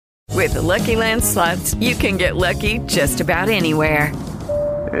With the Lucky Land Slots, you can get lucky just about anywhere.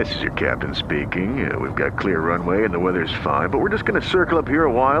 This is your captain speaking. We've got clear runway and the weather's fine, but we're just going to circle up here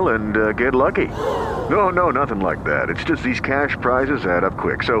a while and get lucky. No, nothing like that. It's just these cash prizes add up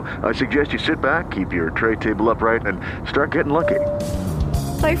quick. So I suggest you sit back, keep your tray table upright, and start getting lucky.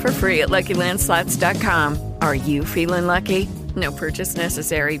 Play for free at LuckyLandSlots.com. Are you feeling lucky? No purchase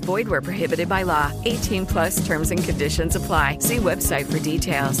necessary. Void where prohibited by law. 18 plus terms and conditions apply. See website for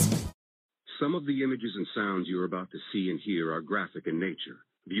details. Some of the images and sounds you are about to see and hear are graphic in nature.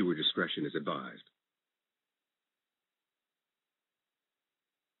 Viewer discretion is advised.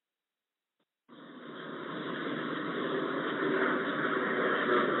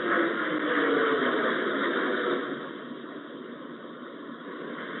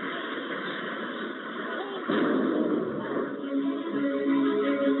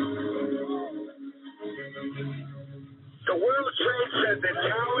 The World Trade Center,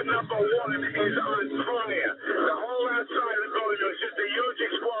 tower number 1 is on fire. The whole outside of the building was just a huge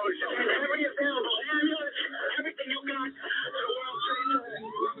explosion. Every available ambulance, everything you got to the World Trade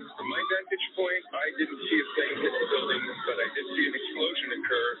Center. From my vantage point, I didn't see a thing hit the building, but I did see an explosion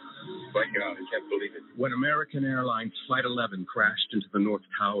occur. My God, I can't believe it. When American Airlines Flight 11 crashed into the North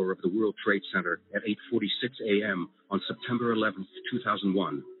Tower of the World Trade Center at 8:46 a.m. on September 11th, 2001,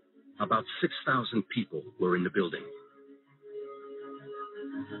 about 6,000 people were in the building.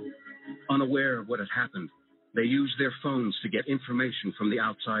 Unaware of what had happened, they used their phones to get information from the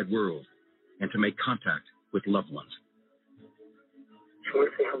outside world and to make contact with loved ones. I want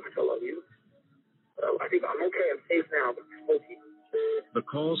to say how much I love you. I think I'm okay. I'm safe now, but I'm okay. The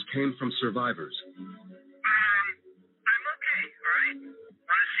calls came from survivors. I'm okay, all right?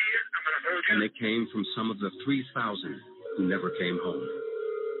 Want to see you? I'm going to hold you. And they came from some of the 3,000 who never came home.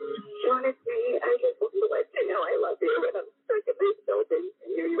 Honestly, I just want to let you know I love you, and I'm stuck in this building,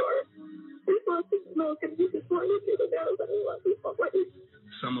 and here you are. There's lots of smoke, and we just wanted you to know that I love you so much.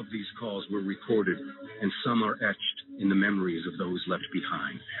 Some of these calls were recorded, and some are etched in the memories of those left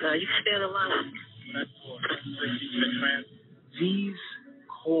behind. No, you stay alive. These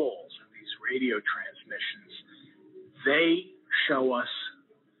calls and these radio transmissions, they show us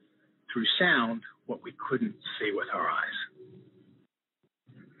through sound what we couldn't see with our eyes.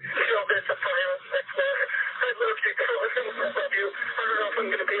 I love you, Carlson. I love you. I don't know if I'm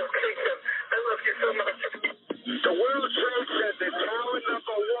going to be okay, but I love you so much. The World Trade Center, tower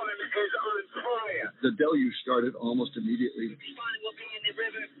number 1 is on fire. The deluge started almost immediately.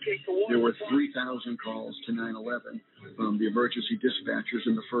 There were 3,000 calls to 9/11 from the emergency dispatchers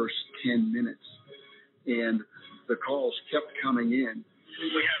in the first 10 minutes. And the calls kept coming in.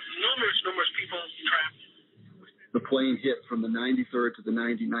 We have numerous people trapped. The plane hit from the 93rd to the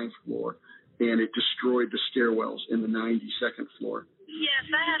 99th floor, and it destroyed the stairwells in the 92nd floor. Yes,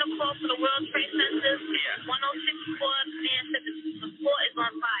 I had a call for the World Trade Center. 1064 man said the floor is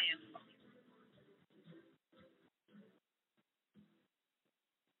on fire.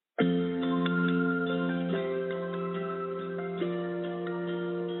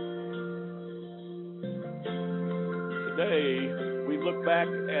 Today, we look back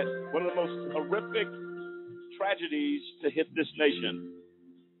at one of the most horrific tragedies to hit this nation,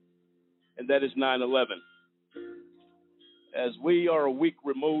 and that is 9/11. As we are a week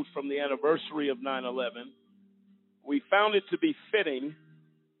removed from the anniversary of 9/11, we found it to be fitting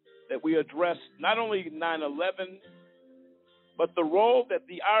that we address not only 9/11, but the role that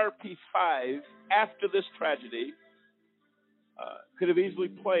the IRP-5, after this tragedy, could have easily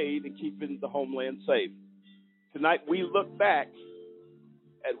played in keeping the homeland safe. Tonight, we look back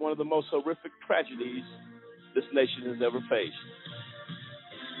at one of the most horrific tragedies this nation has ever faced.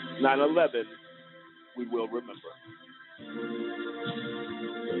 9/11, we will remember.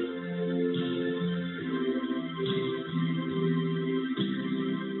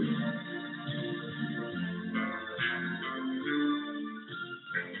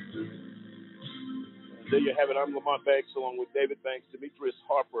 There you have it. I'm Lamont Banks, along with David Banks, Demetrius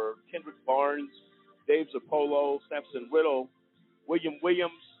Harper, Kendrick Barnes, Dave Zappolo, Samson Riddle, William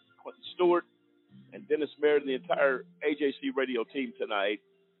Williams, Quentin Stewart, and Dennis Merritt, and the entire AJC radio team tonight.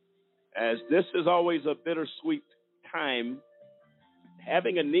 As this is always a bittersweet time,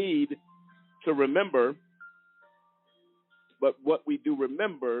 having a need to remember, but what we do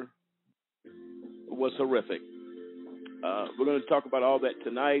remember was horrific. We're going to talk about all that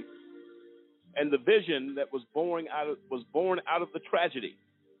tonight, and the vision that was born out of the tragedy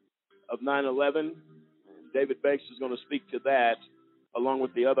of 9/11. David Banks is going to speak to that, along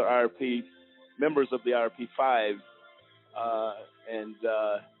with the other IRP members of the IRP-5, and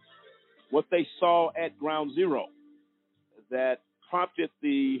what they saw at Ground Zero that prompted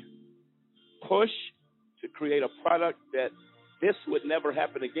the push to create a product that this would never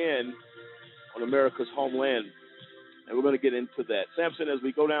happen again on America's homeland. And we're going to get into that. Samson, as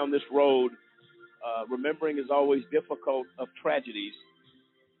we go down this road, remembering is always difficult of tragedies,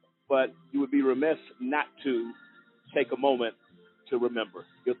 but you would be remiss not to take a moment to remember.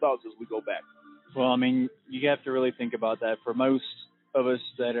 Your thoughts as we go back. Well, I mean, you have to really think about that. For most of us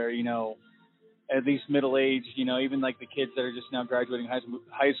that are, at least middle-aged, even like the kids that are just now graduating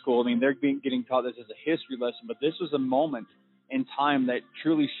high school, I mean, they're getting taught this as a history lesson, but this was a moment in time that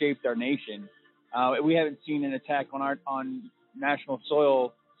truly shaped our nation. We haven't seen an attack on national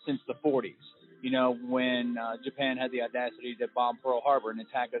soil since the 40s, when Japan had the audacity to bomb Pearl Harbor and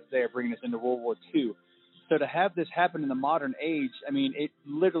attack us there, bringing us into World War II. So to have this happen in the modern age, I mean, it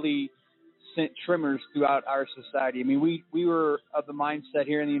literally sent tremors throughout our society. I mean, we were of the mindset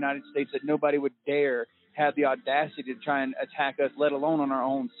here in the United States that nobody would dare have the audacity to try and attack us, let alone on our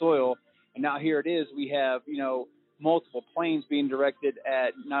own soil. And now here it is. We have, multiple planes being directed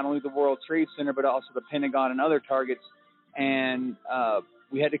at not only the World Trade Center, but also the Pentagon and other targets. And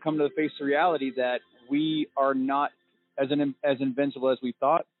we had to come to the face of reality that we are not as invincible as we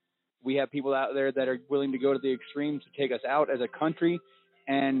thought. We have people out there that are willing to go to the extremes to take us out as a country,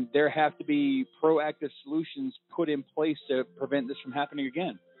 and there have to be proactive solutions put in place to prevent this from happening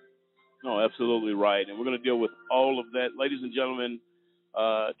again. No, absolutely right. And we're going to deal with all of that. Ladies and gentlemen,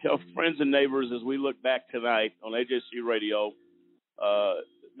 tell friends and neighbors as we look back tonight on AJC Radio,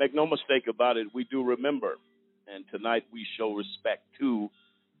 make no mistake about it, we do remember. And tonight we show respect to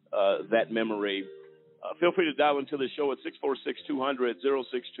that memory. Feel free to dial into the show at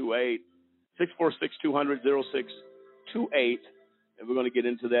 646-200-0628, 646-200-0628, and we're going to get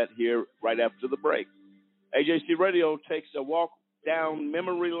into that here right after the break. AJC Radio takes a walk down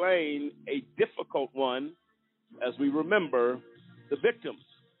memory lane, a difficult one, as we remember the victims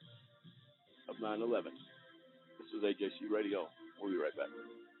of 9/11. This is AJC Radio. We'll be right back.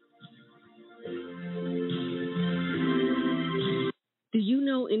 Do you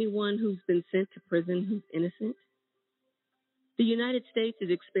know anyone who's been sent to prison who's innocent? The United States is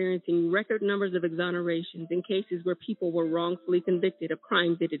experiencing record numbers of exonerations in cases where people were wrongfully convicted of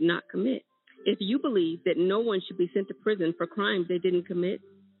crimes they did not commit. If you believe that no one should be sent to prison for crimes they didn't commit,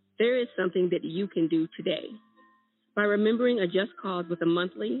 there is something that you can do today. By remembering a just cause with a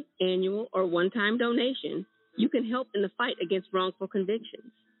monthly, annual, or one-time donation, you can help in the fight against wrongful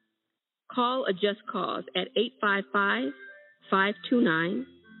convictions. Call a just cause at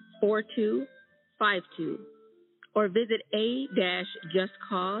 855-529-4252 or visit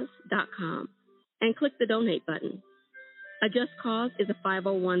a-justcause.com and click the donate button. A Just Cause is a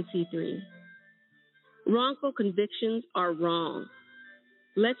 501c3. Wrongful convictions are wrong.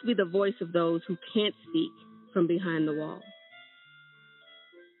 Let's be the voice of those who can't speak from behind the wall.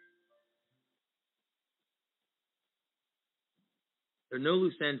 There are no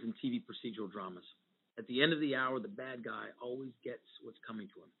loose ends in TV procedural dramas. At the end of the hour, the bad guy always gets what's coming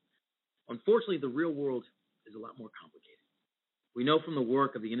to him. Unfortunately, the real world is a lot more complicated. We know from the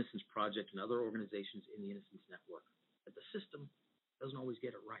work of the Innocence Project and other organizations in the Innocence Network that the system doesn't always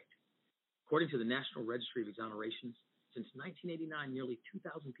get it right. According to the National Registry of Exonerations, since 1989, nearly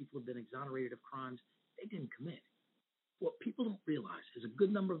 2,000 people have been exonerated of crimes they didn't commit. What people don't realize is a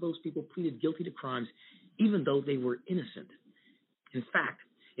good number of those people pleaded guilty to crimes even though they were innocent. In fact,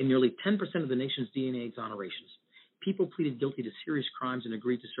 in nearly 10% of the nation's DNA exonerations, people pleaded guilty to serious crimes and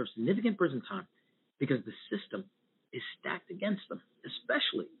agreed to serve significant prison time because the system is stacked against them,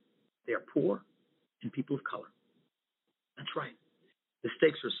 especially if they are poor and people of color. That's right. The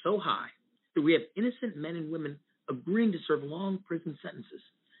stakes are so high that we have innocent men and women agreeing to serve long prison sentences.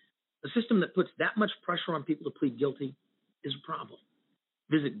 A system that puts that much pressure on people to plead guilty is a problem.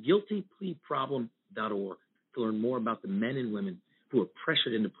 Visit guiltypleaproblem.org to learn more about the men and women who are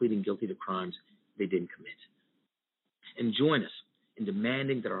pressured into pleading guilty to crimes they didn't commit. And join us in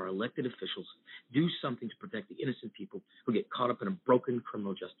demanding that our elected officials do something to protect the innocent people who get caught up in a broken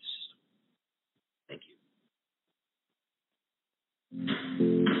criminal justice system. Thank you.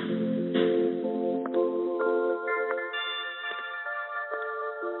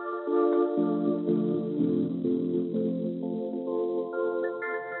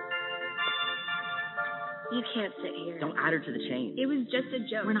 You can't sit here. Don't add her to the chain. It was just a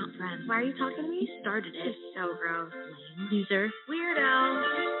joke. We're not friends. Why are you talking to me? You started it. It's so gross. Loser. Weirdo.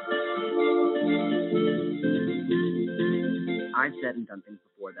 I've said and done things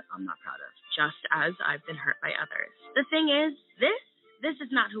before that I'm not proud of. Just as I've been hurt by others. The thing is, this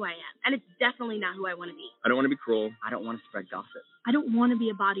is not who I am. And it's definitely not who I want to be. I don't want to be cruel. I don't want to spread gossip. I don't want to be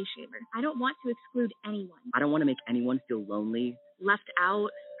a body shamer. I don't want to exclude anyone. I don't want to make anyone feel lonely, left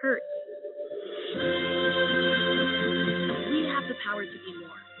out, hurt. power to be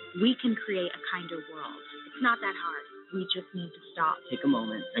more. We can create a kinder world. It's not that hard. We just need to stop. Take a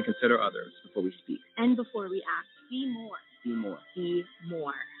moment and consider others before we speak. And before we act, be more. Be more. Be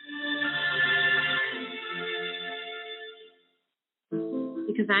more.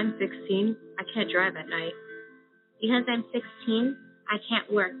 Because I'm 16, I can't drive at night. Because I'm 16, I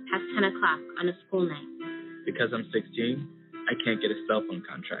can't work past 10 o'clock on a school night. Because I'm 16, I can't get a cell phone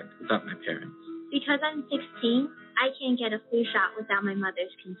contract without my parents. Because I'm 16, I can't get a flu shot without my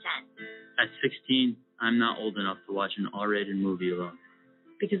mother's consent. At 16, I'm not old enough to watch an R-rated movie alone.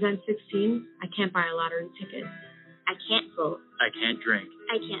 Because I'm 16, I can't buy a lottery ticket. I can't vote. I can't drink.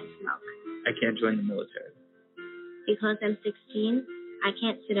 I can't smoke. I can't join the military. Because I'm 16, I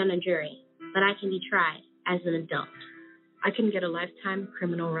can't sit on a jury, but I can be tried as an adult. I can get a lifetime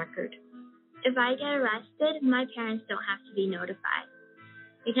criminal record. If I get arrested, my parents don't have to be notified.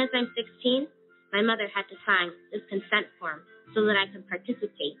 Because I'm 16, my mother had to sign this consent form so that I can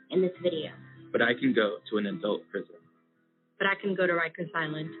participate in this video. But I can go to an adult prison. But I can go to Rikers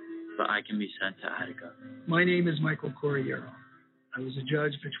Island. But I can be sent to Attica. My name is Michael Corriero. I was a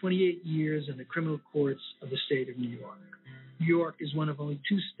judge for 28 years in the criminal courts of the state of New York. New York is one of only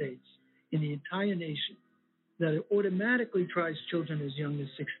 2 states in the entire nation that automatically tries children as young as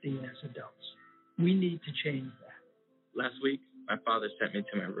 16 as adults. We need to change that. Last week, my father sent me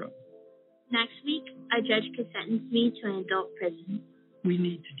to my room. Next week, a judge could sentence me to an adult prison. We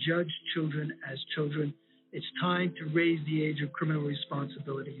need to judge children as children. It's time to raise the age of criminal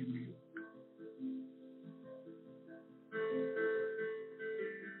responsibility in New York.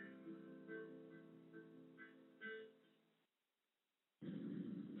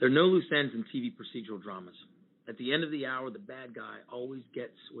 There are no loose ends in TV procedural dramas. At the end of the hour, the bad guy always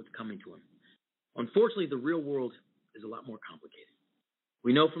gets what's coming to him. Unfortunately, the real world is a lot more complicated.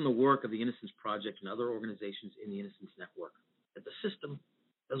 We know from the work of the Innocence Project and other organizations in the Innocence Network that the system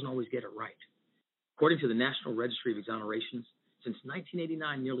doesn't always get it right. According to the National Registry of Exonerations, since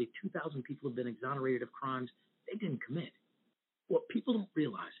 1989, nearly 2,000 people have been exonerated of crimes they didn't commit. What people don't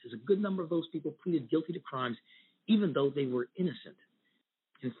realize is a good number of those people pleaded guilty to crimes even though they were innocent.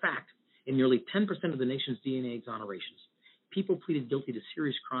 In fact, in nearly 10% of the nation's DNA exonerations, people pleaded guilty to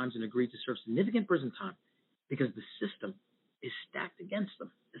serious crimes and agreed to serve significant prison time because the system is stacked against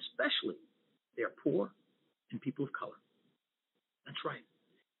them, especially if they are poor and people of color. That's right.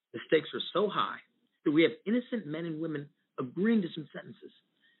 The stakes are so high that we have innocent men and women agreeing to some sentences.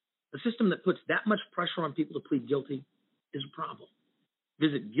 A system that puts that much pressure on people to plead guilty is a problem.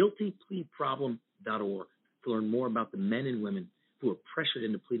 Visit guiltypleaproblem.org to learn more about the men and women who are pressured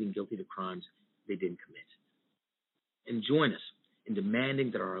into pleading guilty to crimes they didn't commit. And join us in demanding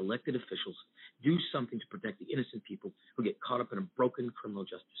that our elected officials do something to protect the innocent people who get caught up in a broken criminal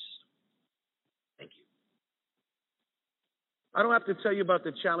justice system. Thank you. I don't have to tell you about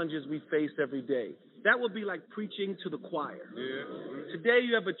the challenges we face every day. That would be like preaching to the choir. Yeah. Today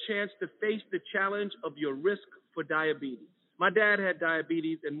you have a chance to face the challenge of your risk for diabetes. My dad had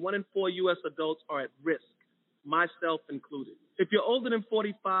diabetes, and 1 in 4 U.S. adults are at risk, myself included. If you're older than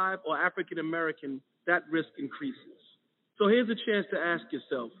 45 or African American, that risk increases. So here's a chance to ask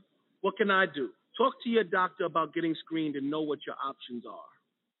yourself, what can I do? Talk to your doctor about getting screened and know what your options are.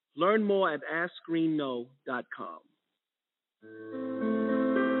 Learn more at AskScreenKnow.com.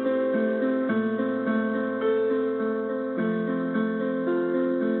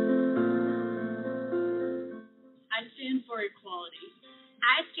 I stand for equality.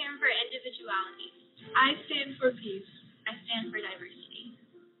 I stand for individuality. I stand for peace. I stand for diversity.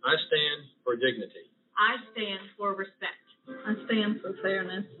 I stand for dignity. I stand for respect. I stand for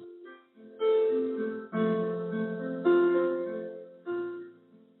fairness.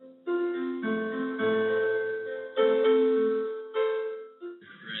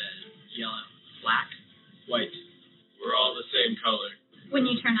 Red, yellow, black, white. We're all the same color. When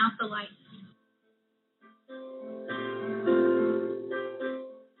you turn out the light.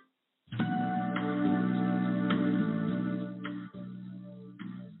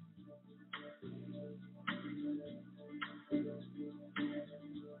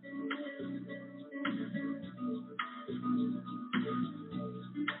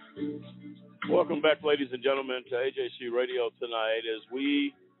 Welcome back, ladies and gentlemen, to AJC Radio tonight as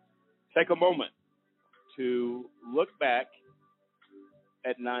we take a moment to look back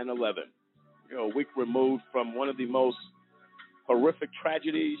at 9/11. A week removed from one of the most horrific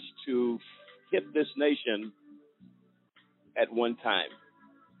tragedies to hit this nation at one time.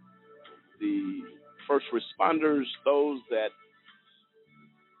 The first responders, those that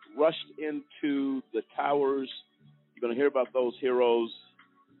rushed into the towers, you're going to hear about those heroes.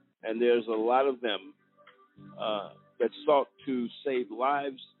 And there's a lot of them that sought to save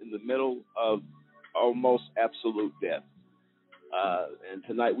lives in the middle of almost absolute death. And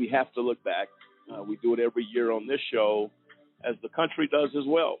tonight we have to look back. We do it every year on this show, as the country does as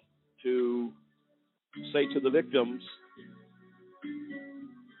well, to say to the victims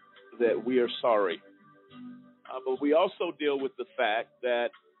that we are sorry. But we also deal with the fact that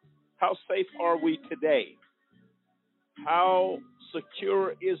how safe are we today? How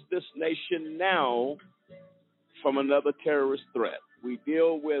secure is this nation now from another terrorist threat? We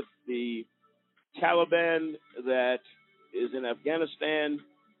deal with the Taliban that is in Afghanistan,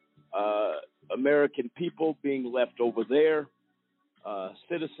 American people being left over there,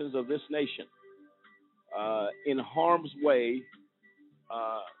 citizens of this nation in harm's way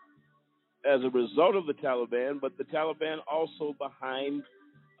as a result of the Taliban, but the Taliban also behind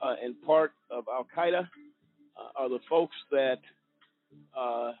and part of Al-Qaeda are the folks that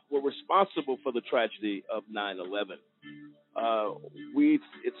were responsible for the tragedy of 9/11.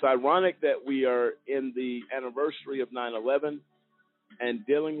 It's ironic that we are in the anniversary of 9/11 and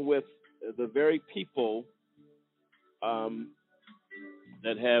dealing with the very people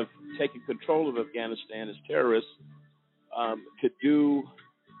that have taken control of Afghanistan as terrorists to do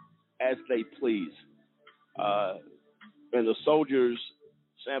as they please. And the soldiers,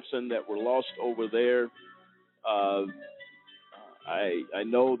 Samson, that were lost over there, I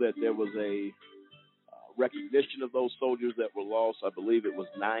know that there was a recognition of those soldiers that were lost. I believe it was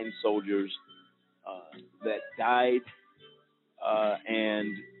 9 soldiers that died,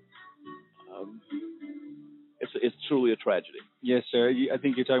 and it's truly a tragedy. Yes, sir. I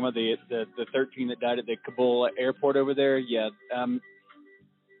think you're talking about the 13 that died at the Kabul airport over there. Yeah.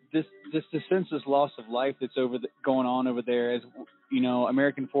 This the senseless loss of life that's going on over there, as you know,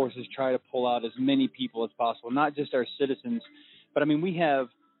 American forces try to pull out as many people as possible, not just our citizens, but I mean, we have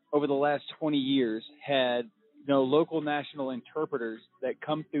over the last 20 years had local national interpreters that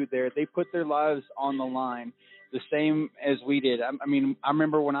come through there. They put their lives on the line, the same as we did. I mean, I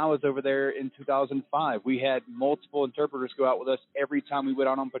remember when I was over there in 2005, we had multiple interpreters go out with us every time we went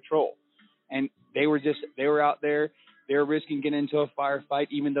out on patrol, and they were out there. They were risking getting into a firefight,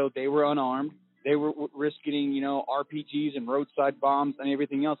 even though they were unarmed. They were risking, RPGs and roadside bombs and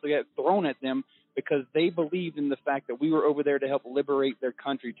everything else that got thrown at them because they believed in the fact that we were over there to help liberate their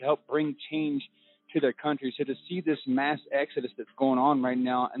country, to help bring change to their country. So to see this mass exodus that's going on right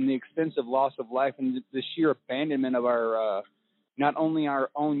now and the extensive loss of life and the sheer abandonment of our, not only our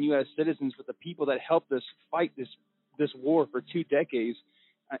own U.S. citizens, but the people that helped us fight this war for 2 decades,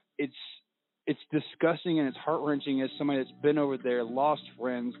 it's disgusting and it's heart-wrenching as somebody that's been over there, lost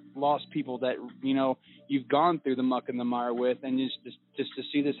friends, lost people that, you've gone through the muck and the mire with, and just to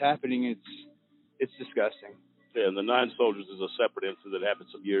see this happening, it's disgusting. Yeah, and the 9 soldiers is a separate incident that happened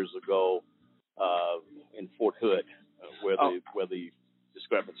some years ago in Fort Hood, where the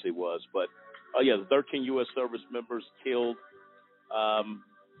discrepancy was. But, the 13 U.S. service members killed.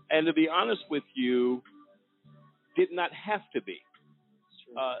 And to be honest with you, did not have to be.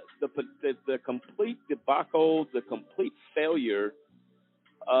 The complete debacle, the complete failure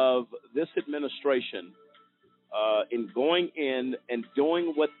of this administration in going in and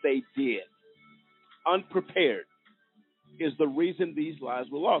doing what they did, unprepared, is the reason these lives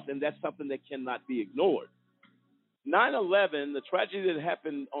were lost, and that's something that cannot be ignored. 9/11, the tragedy that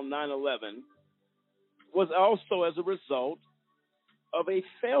happened on 9/11, was also as a result of a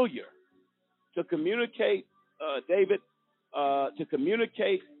failure to communicate, David, to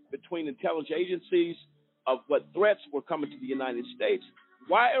communicate between intelligence agencies of what threats were coming to the United States.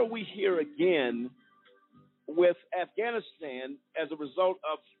 Why are we here again with Afghanistan as a result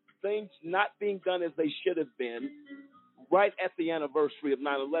of things not being done as they should have been right at the anniversary of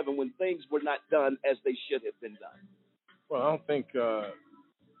 9/11 when things were not done as they should have been done? Well, I don't think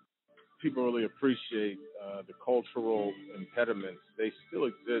people really appreciate the cultural impediments. They still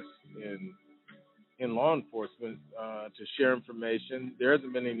exist in law enforcement to share information. There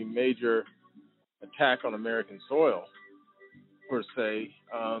hasn't been any major attack on American soil, per se,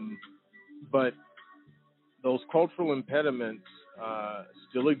 but those cultural impediments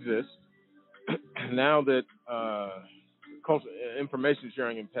still exist. Now that information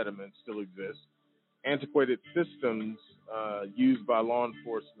sharing impediments still exist, antiquated systems used by law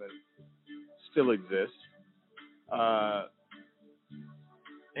enforcement still exist.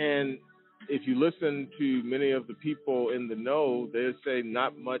 And if you listen to many of the people in the know, they say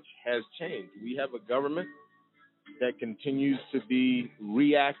not much has changed. We have a government that continues to be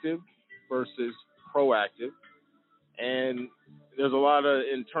reactive versus proactive. And there's a lot of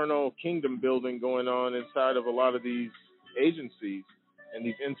internal kingdom building going on inside of a lot of these agencies. and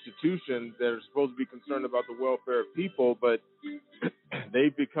these institutions that are supposed to be concerned about the welfare of people, but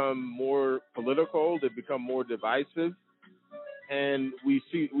they've become more political, they've become more divisive, and we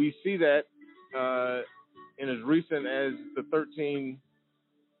see that in as recent as the 13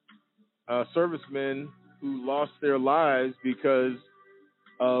 servicemen who lost their lives because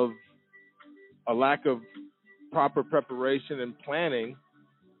of a lack of proper preparation and planning,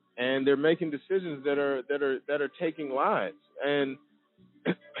 and they're making decisions that are taking lives, and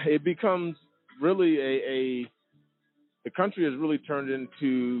it becomes really the country has really turned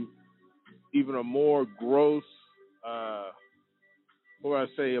into even a more gross, a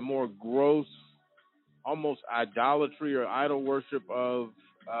more gross, almost idolatry or idol worship of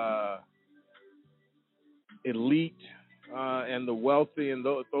elite and the wealthy and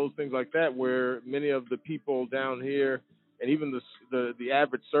those things like that, where many of the people down here and even the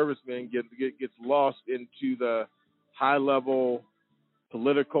average serviceman gets lost into the high level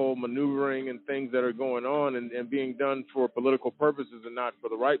political maneuvering and things that are going on and being done for political purposes and not for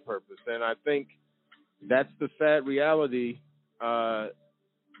the right purpose. And I think that's the sad reality. I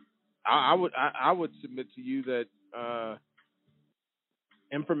would submit to you that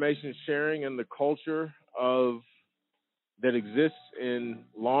information sharing and the culture that exists in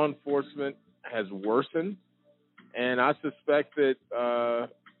law enforcement has worsened, and I suspect that,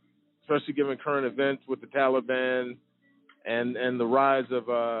 especially given current events with the Taliban and the rise of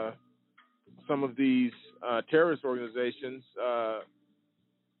some of these terrorist organizations,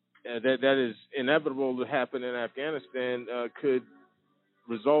 that is inevitable to happen in Afghanistan, could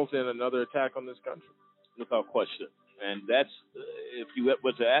result in another attack on this country. Without question. And that's, if you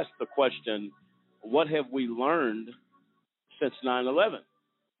were to ask the question, what have we learned since 9/11?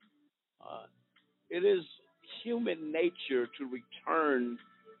 It is human nature to return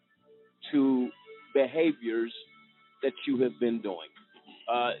to behaviors that you have been doing.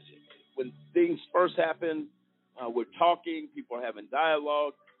 When things first happen, we're talking, people are having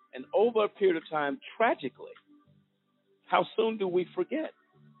dialogue, and over a period of time, tragically, how soon do we forget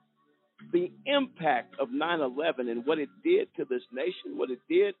the impact of 9/11 and what it did to this nation, what it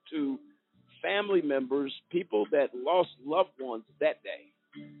did to family members, people that lost loved ones that day.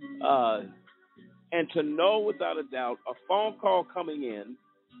 And to know without a doubt, a phone call coming in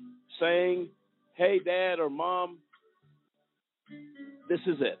saying, hey, Dad or Mom, this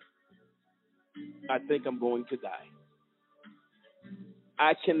is it. I think I'm going to die.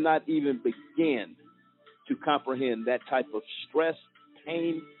 I cannot even begin to comprehend that type of stress,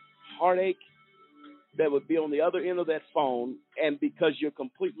 pain, heartache that would be on the other end of that phone, and because you're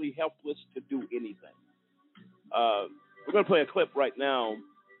completely helpless to do anything. We're going to play a clip right now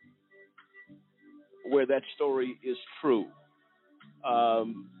where that story is true.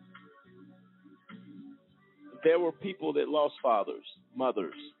 There were people that lost fathers,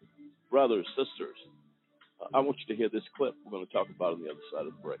 mothers, brothers, sisters. I want you to hear this clip. We're going to talk about it on the other side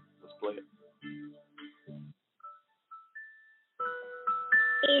of the break. Let's play it.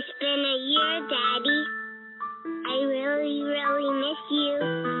 It's been a year, Daddy. I really, really miss you.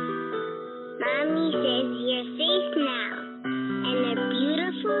 Mommy says you're safe now in a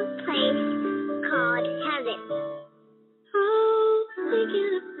beautiful place called heaven. Oh,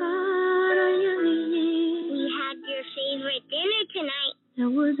 thinking about our young years. We had your favorite dinner tonight. There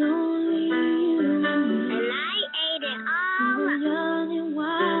was only you. And I ate it all up. Young and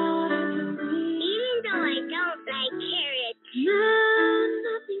wild and free. Even though I don't like carrots.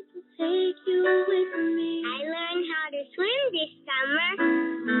 Nothing to take you away from me. I learned how to swim this summer.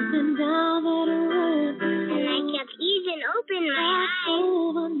 Moving down that road. And I kept even open my eyes.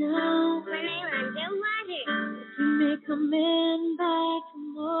 Over now. When I learned the water. You may come in back for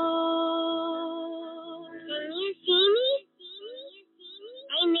more. Can you see me?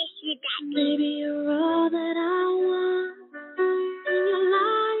 I miss you, Daddy. Baby, you're all that I want. And you're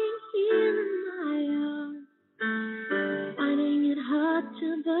lying here in my arms. Finding it hard to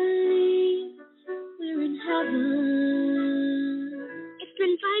believe we're in heaven. It's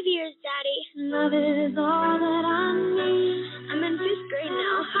been 5 years, Daddy. Love is all that I need. I'm in 5th grade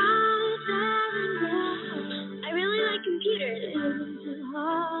now. I really like computers. It isn't too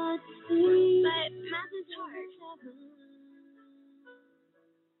hard to see. But math is hard.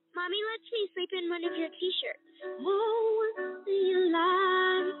 Mommy lets me sleep in one of your t-shirts.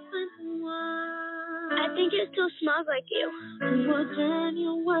 I think it still smells like you. I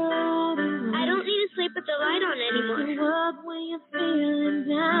don't need to sleep with the light on anymore. I'm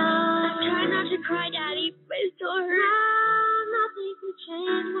trying not to cry, Daddy, but it still hurts. Nothing can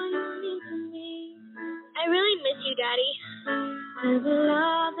change what you mean to me. I really miss you, Daddy. There's a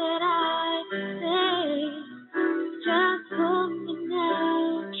lot that I say. Just hold me now.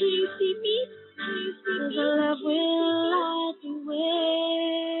 'cause our love will light the way.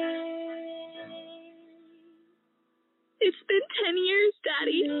 It's been 10 years,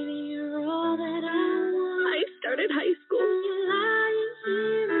 Daddy. Baby, you're all that I want. I started high school. You're lying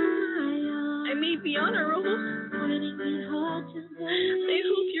here in my arms. I made the honor roll. Finding it hard to believe. I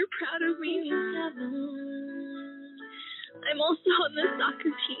hope you're proud of me. I'm also on the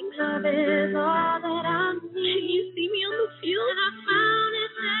soccer team. Love is all that I need. Can you see me on the field? And I found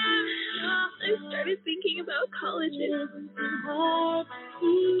it there. I started thinking about colleges. Hard to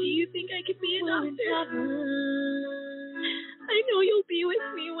Do see. you think I could be a doctor? Heaven. I know you'll be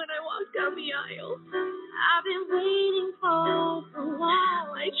with me when I walk down the aisle. I've been waiting for a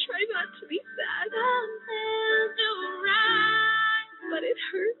while. I try not to be sad, Something to right. but it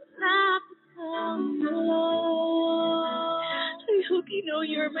hurts. Not to come alone. I hope you know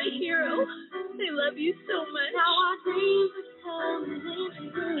you're my hero. I love you so much. Now our dreams are coming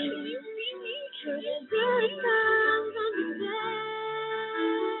into Can you see me? good times understand.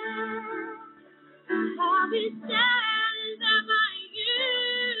 I'll be sad as ever you.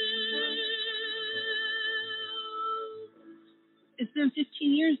 It's been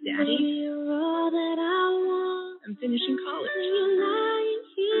 15 years, Daddy. Baby, you're all that I want. I'm finishing college. You're lying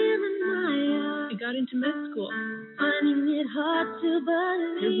here in my I arms. got into med school. Finding it hard to I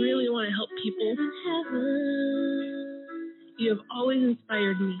believe. really want to help people. Heaven. You have always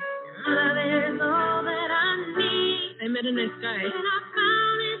inspired me. Love is all that I need. I met a nice guy And I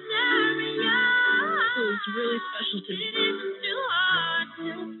found it there in your who was really special to me. It isn't too hard to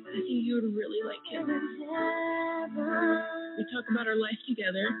I think you would really like him. heaven. We talk about our life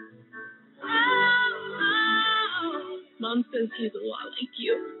together. Oh, oh. Mom says he's a lot like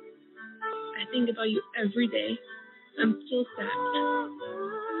you. I think about you every day. I'm still sad,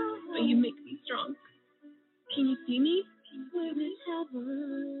 but you make me strong. Can you see me? We're in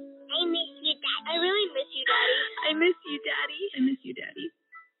heaven. I miss you, Dad. I really miss you, Daddy. I miss you, Daddy. I miss you, Daddy.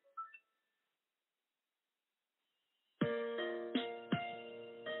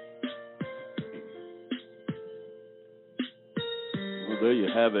 Well, there you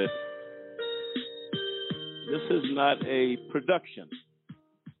have it. This is not a production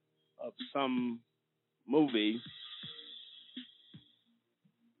of some movie.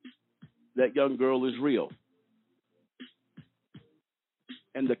 That young girl is real.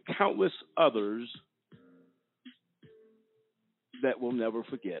 And the countless others that we'll never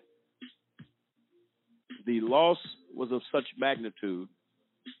forget. The loss was of such magnitude.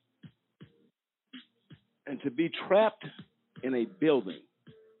 And to be trapped in a building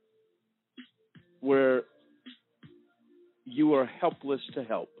where you are helpless to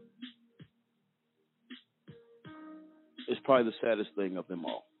help is probably the saddest thing of them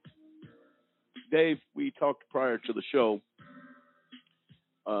all. Dave, we talked prior to the show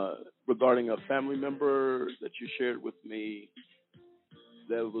regarding a family member that you shared with me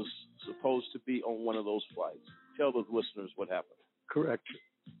that was supposed to be on one of those flights. Tell the listeners what happened. Correct.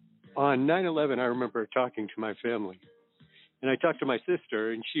 On 9/11, I remember talking to my family. And I talked to my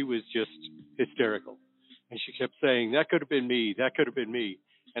sister, and she was just hysterical. And she kept saying, that could have been me. That could have been me.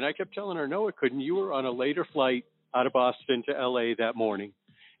 And I kept telling her, no, it couldn't. You were on a later flight out of Boston to L.A. that morning.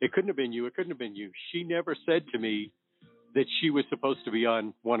 It couldn't have been you. It couldn't have been you. She never said to me that she was supposed to be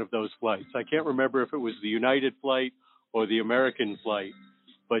on one of those flights. I can't remember if it was the United flight or the American flight,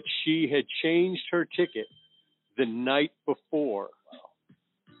 but she had changed her ticket the night before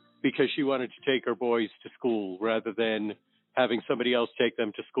because she wanted to take her boys to school rather than having somebody else take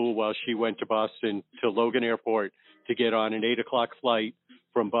them to school while she went to Boston to Logan Airport to get on an 8 o'clock flight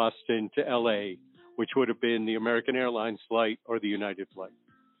from Boston to L.A., which would have been the American Airlines flight or the United flight.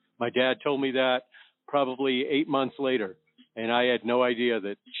 My dad told me that probably 8 months later, and I had no idea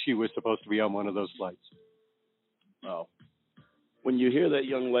that she was supposed to be on one of those flights. Wow. When you hear that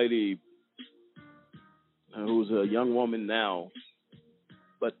young lady who's a young woman now,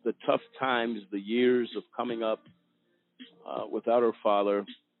 but the tough times, the years of coming up without her father,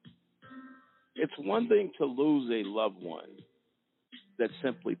 it's one thing to lose a loved one that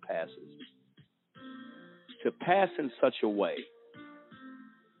simply passes. To pass in such a way,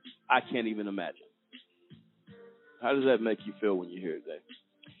 I can't even imagine. How does that make you feel when you hear it,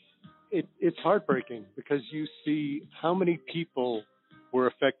 Dave? It's heartbreaking because you see how many people were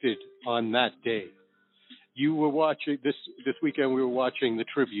affected on that day. You were watching this weekend. We were watching the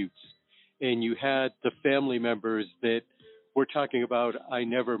tributes, and you had the family members that were talking about. I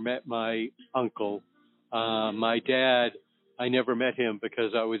never met my uncle, my dad. I never met him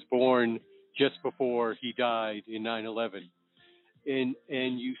because I was born just before he died in 9/11, and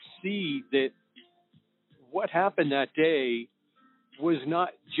you see that what happened that day was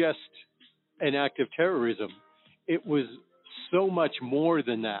not just an act of terrorism. It was so much more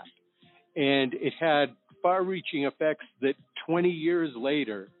than that. And it had far-reaching effects that 20 years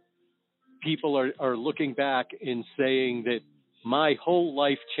later, people are looking back and saying that my whole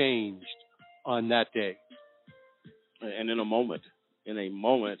life changed on that day. And in a moment,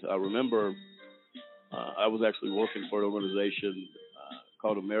 I remember I was actually working for an organization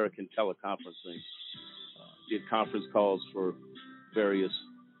called American Teleconferencing. Did conference calls for various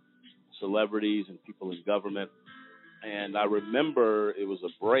celebrities and people in government. And I remember it was a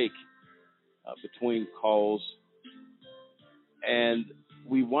break between calls, and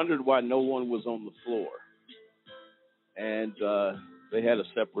we wondered why no one was on the floor. And they had a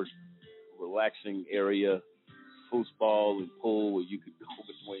separate relaxing area, foosball and pool, where you could go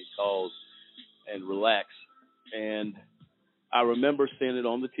between calls and relax. And I remember seeing it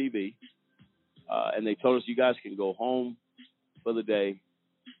on the TV, and they told us, you guys can go home for the day,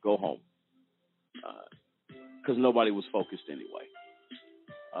 go home. Because nobody was focused anyway.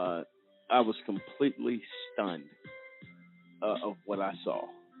 I was completely stunned of what I saw.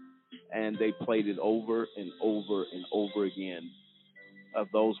 And they played it over and over and over again of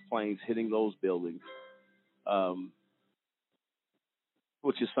those planes hitting those buildings,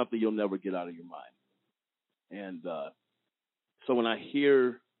 which is something you'll never get out of your mind. And so when I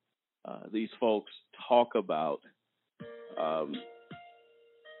hear these folks talk about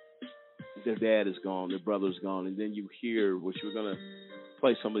their dad is gone, their brother's gone, and then you hear, which we're going to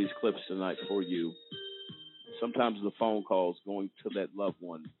play some of these clips tonight for you, sometimes the phone calls going to that loved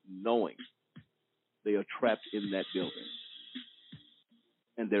one, knowing they are trapped in that building,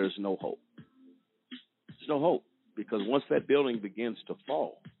 and there is no hope. There's no hope, because once that building begins to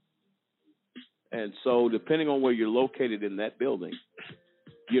fall, and so depending on where you're located in that building,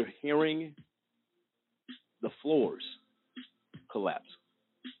 you're hearing the floors collapse.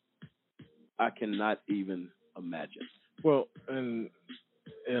 I cannot even imagine. Well, and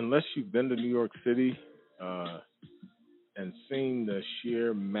unless you've been to New York City and seen the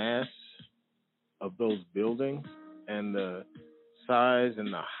sheer mass of those buildings and the size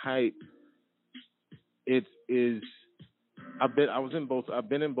and the height, it is. I've been in both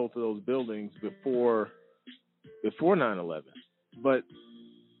of those buildings before 9/11, but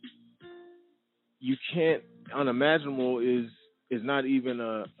you can't. Unimaginable is not even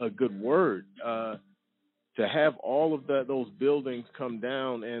a good word. To have all of those buildings come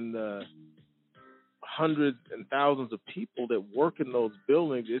down and the hundreds and thousands of people that work in those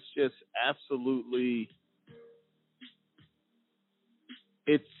buildings, it's just absolutely,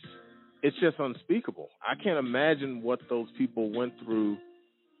 it's just unspeakable. I can't imagine what those people went through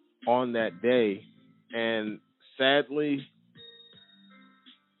on that day. And sadly,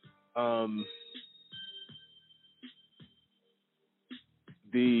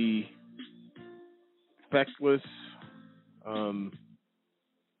 the feckless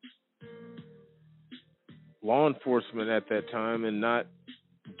law enforcement at that time and not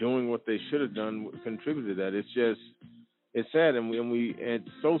doing what they should have done contributed to that. It's sad, and it's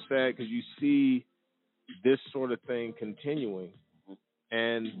so sad because you see this sort of thing continuing,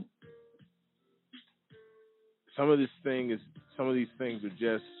 and some of these things are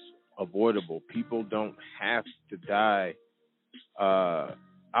just avoidable. People don't have to die.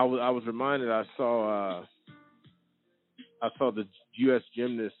 I was reminded, I saw the U.S.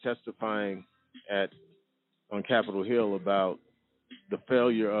 gymnast testifying on Capitol Hill about the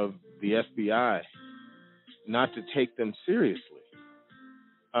failure of the FBI not to take them seriously,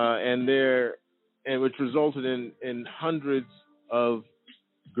 and which resulted in hundreds of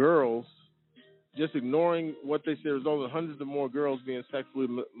girls just ignoring what they said, resulted in hundreds of more girls being sexually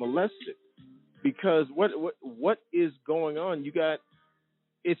molested. Because what is going on?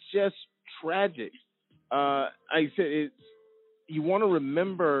 It's just tragic. I said you want to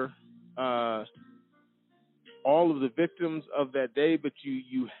remember all of the victims of that day, but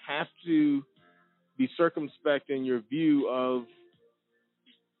you have to be circumspect in your view of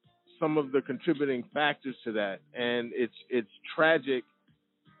some of the contributing factors to that. And it's tragic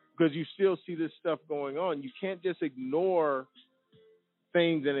because you still see this stuff going on. You can't just ignore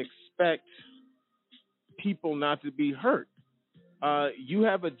things and expect people not to be hurt. You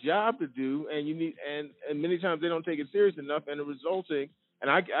have a job to do, and you need, and many times they don't take it serious enough, and the resulting. And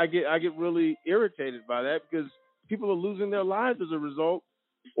I get really irritated by that because people are losing their lives as a result,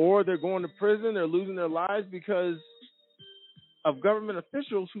 or they're going to prison. They're losing their lives because of government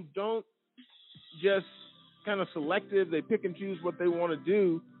officials who don't just kind of selective. They pick and choose what they want to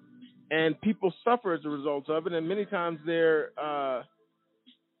do, and people suffer as a result of it. And many times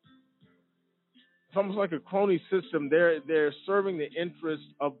it's almost like a crony system. They're serving the interests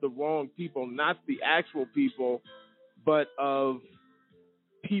of the wrong people, not the actual people, but of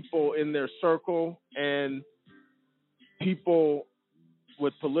people in their circle and people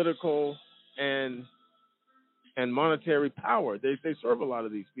with political and monetary power. They serve a lot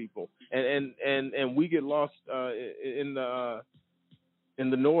of these people, and we get lost in the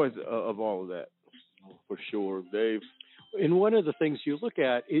noise of all of that. Oh, for sure, Dave. And one of the things you look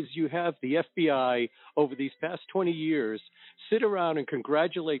at is you have the FBI over these past 20 years sit around and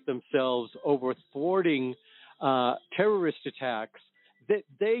congratulate themselves over thwarting terrorist attacks that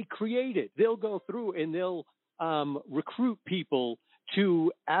they created. They'll go through and they'll recruit people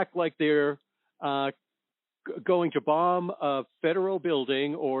to act like they're going to bomb a federal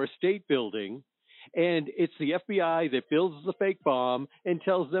building or a state building. And it's the FBI that builds the fake bomb and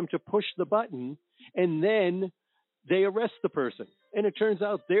tells them to push the button, and then they arrest the person. And it turns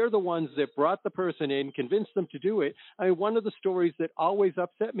out they're the ones that brought the person in, convinced them to do it. I mean, one of the stories that always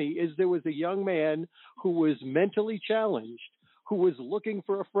upset me is there was a young man who was mentally challenged, who was looking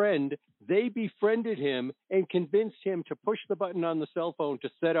for a friend. They befriended him and convinced him to push the button on the cell phone to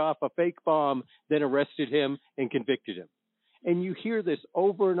set off a fake bomb, then arrested him and convicted him. And you hear this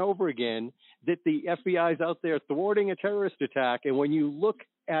over and over again, that the FBI is out there thwarting a terrorist attack. And when you look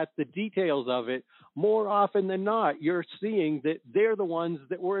at the details of it, more often than not, you're seeing that they're the ones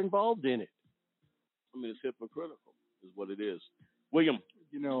that were involved in it. I mean, it's hypocritical is what it is. William.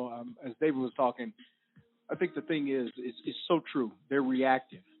 You know, as David was talking, I think the thing is, it's so true. They're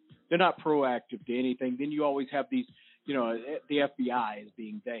reactive. They're not proactive to anything. Then you always have these, you know, the FBI as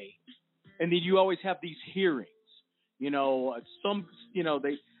being they. And then you always have these hearings. You know,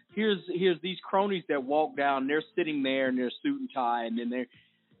 here's these cronies that walk down, they're sitting there in their suit and tie, and then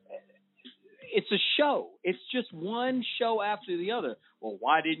it's a show. It's just one show after the other. Well,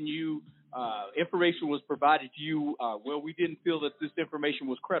 why didn't you, information was provided to you, well, we didn't feel that this information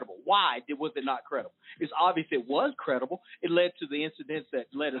was credible. Why was it not credible? It's obvious it was credible. It led to the incidents that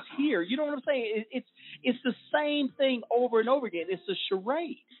led us here. You know what I'm saying? It's the same thing over and over again. It's a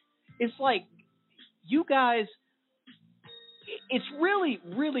charade. It's like, you guys, it's really,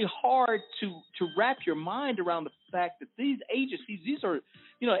 really hard to wrap your mind around the fact that these agencies, these are,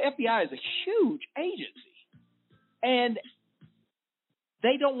 you know, FBI is a huge agency, and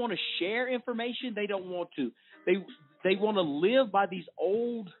they don't want to share information. They don't want to. They want to live by these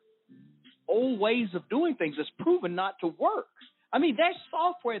old ways of doing things that's proven not to work. I mean, there's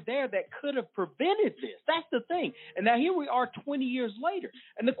software there that could have prevented this. That's the thing. And now here we are 20 years later,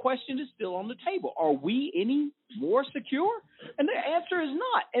 and the question is still on the table. Are we any more secure? And the answer is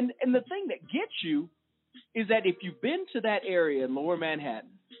not. And the thing that gets you is that if you've been to that area in Lower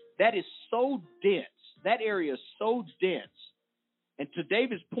Manhattan, that is so dense. That area is so dense. And to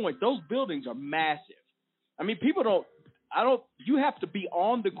David's point, those buildings are massive. I mean, you have to be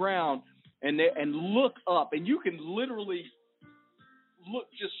on the ground and look up, and you can literally look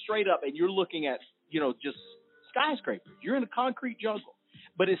just straight up, and you're looking at, you know, just skyscrapers. You're in a concrete jungle,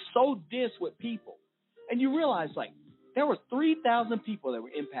 but it's so dense with people. And you realize, like, there were 3,000 people that were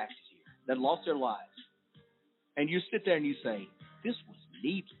impacted here that lost their lives. And you sit there and you say, this was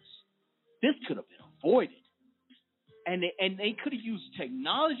needless. This could have been avoided. And they could have used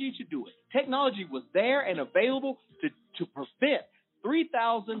technology to do it. Technology was there and available to prevent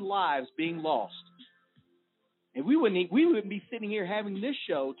 3,000 lives being lost. And we wouldn't be sitting here having this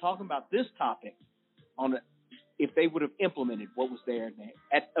show talking about this topic if they would have implemented what was there and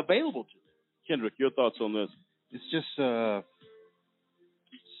available to them. Kendrick, your thoughts on this? It's just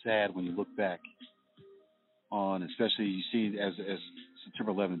sad when you look back on, especially you see as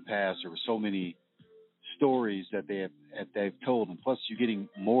September 11th passed, there were so many stories that they've told, and plus you're getting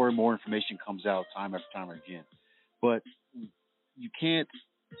more and more information comes out time after time again. But you can't.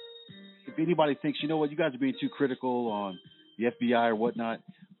 If anybody thinks, you know what, you guys are being too critical on the FBI or whatnot,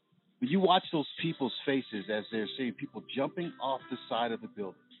 but you watch those people's faces as they're seeing people jumping off the side of the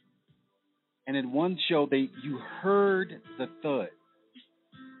building. And in one show, you heard the thud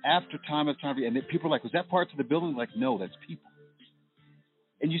after time, and people are like, was that parts of the building? Like, no, that's people.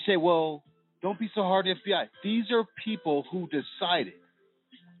 And you say, well, don't be so hard on the FBI. These are people who decided,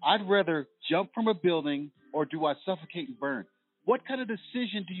 I'd rather jump from a building or do I suffocate and burn? What kind of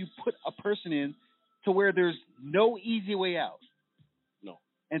decision do you put a person in to where there's no easy way out? No.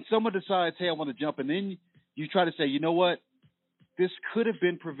 And someone decides, hey, I want to jump, and then you try to say, you know what? This could have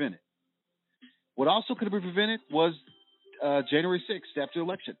been prevented. What also could have been prevented was January 6th, after the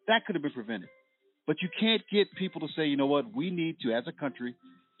election. That could have been prevented. But you can't get people to say, you know what? We need to, as a country,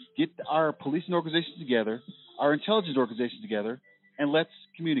 get our policing organizations together, our intelligence organizations together, and let's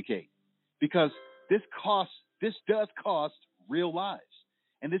communicate. Because this does cost real lives,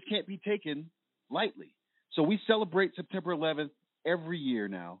 and this can't be taken lightly. So we celebrate September 11th every year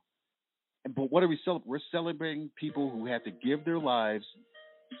now. But what are we celebrating? We're celebrating people who had to give their lives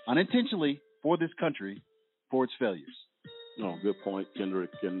unintentionally for this country for its failures. No, good point, Kendrick.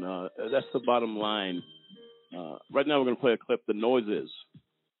 And that's the bottom line. Right now we're going to play a clip, The Noises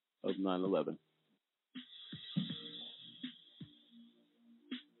of 9/11.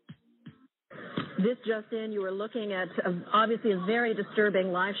 This just in, you were looking at obviously a very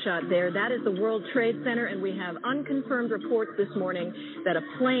disturbing live shot there. That is the World Trade Center, and we have unconfirmed reports this morning that a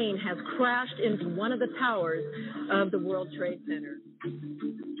plane has crashed into one of the towers of the World Trade Center.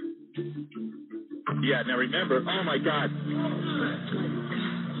 Yeah, now remember, oh my God.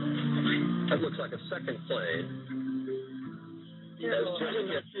 That looks like a second plane. I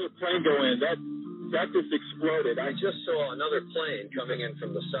see a plane go in. That just exploded. I just saw another plane coming in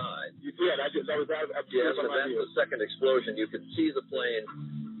from the side. Yeah, that was out. Yes, and that's the second explosion. You could see the plane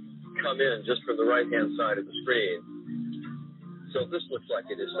come in just from the right-hand side of the screen. So this looks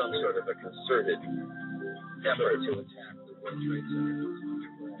like it is some sort of a concerted effort to attack the World Trade Center.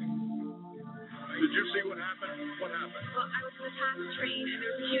 Did you see what happened? What happened? Well, I was in the top train, and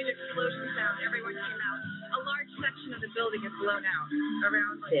there was a huge explosion sound. Everyone came out. A large section of the building is blown out.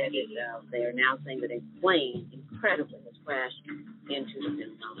 Around They are now saying that a plane, incredibly, has crashed into the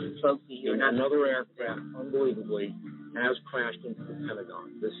Pentagon. Folks, another aircraft, unbelievably, has crashed into the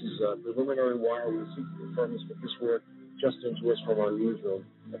Pentagon. This is a preliminary wire. We seek to confirm this, but this word just into us from our newsroom.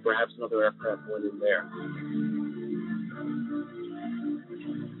 And perhaps another aircraft went in there.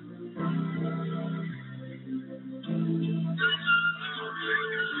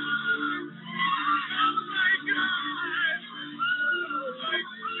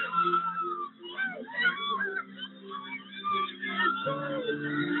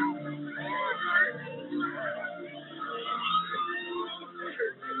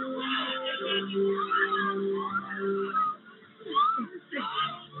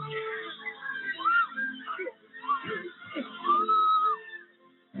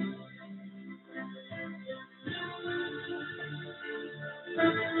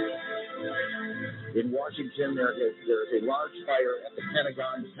 In Washington, there is a large fire at the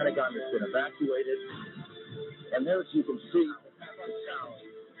Pentagon. The Pentagon has been evacuated. And there, as you can see,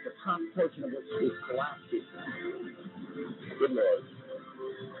 the top portion of it is collapsing. Good Lord.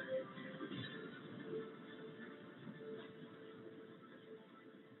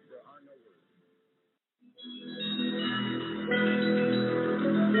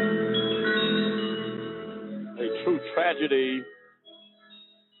 A true tragedy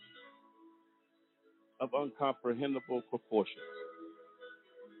of incomprehensible proportions.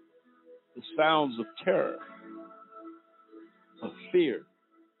 The sounds of terror, of fear,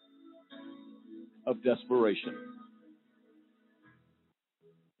 of desperation.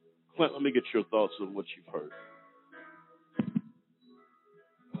 Clint, let me get your thoughts on what you've heard.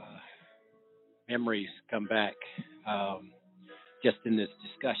 Memories come back just in this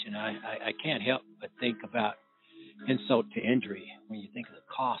discussion. I can't help but think about insult to injury when you think of the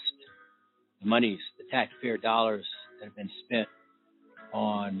cost, the monies, the taxpayer dollars that have been spent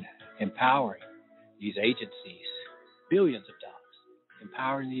on empowering these agencies, billions of dollars,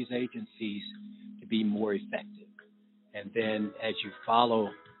 empowering these agencies to be more effective. And then as you follow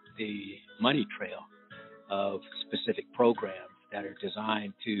the money trail of specific programs that are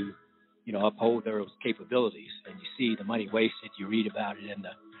designed to, uphold those capabilities, and you see the money wasted, you read about it in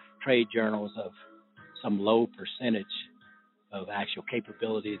the trade journals of some low percentage of actual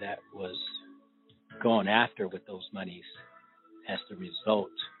capability that was gone after with those monies as the result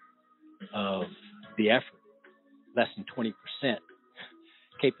of the effort. Less than 20%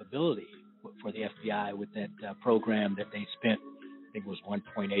 capability for the FBI with that program that they spent, I think it was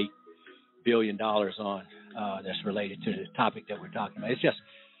 $1.8 billion on that's related to the topic that we're talking about.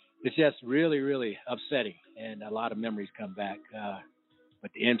 It's just really, really upsetting, and a lot of memories come back.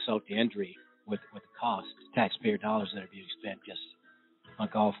 But the insult to injury with the cost, taxpayer dollars that are being spent, just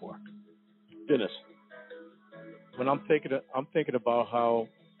uncalled for. Dennis, when I'm thinking about how,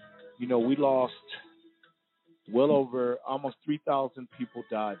 we lost well over almost 3,000 people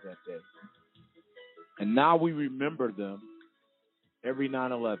died that day, and now we remember them every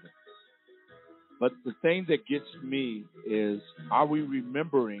 9/11. But the thing that gets me is, are we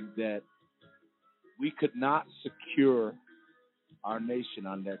remembering that we could not secure our nation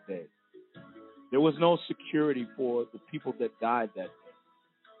on that day? There was no security for the people that died that day.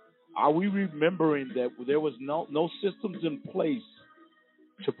 Are we remembering that there was no systems in place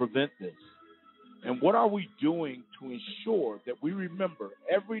to prevent this? And what are we doing to ensure that we remember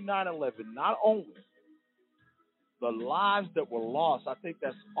every 9/11, not only the lives that were lost? I think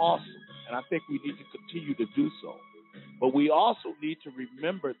that's awesome, and I think we need to continue to do so. But we also need to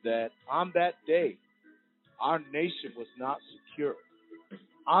remember that on that day, our nation was not secure.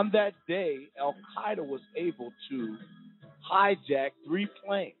 On that day, Al-Qaeda was able to hijack 3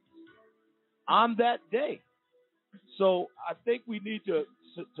 planes. On that day. So I think we need to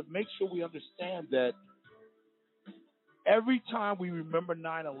make sure we understand that every time we remember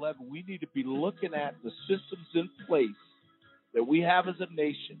 9/11, we need to be looking at the systems in place that we have as a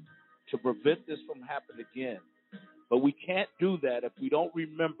nation to prevent this from happening again. But we can't do that if we don't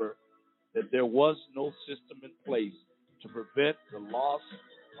remember that there was no system in place to prevent the loss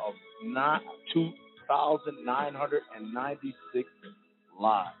of 2,996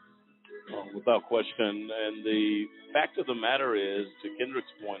 lives. Without question. And the fact of the matter is, to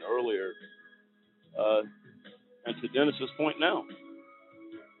Kendrick's point earlier, and to Dennis's point now,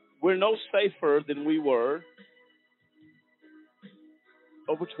 we're no safer than we were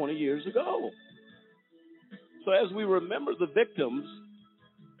over 20 years ago. So as we remember the victims,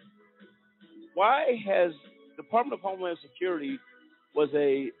 why has Department of Homeland Security was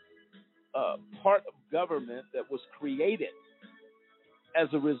a part of government that was created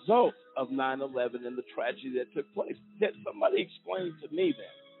as a result of 9/11 and the tragedy that took place? Can somebody explain to me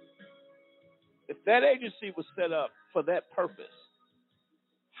that? If that agency was set up for that purpose,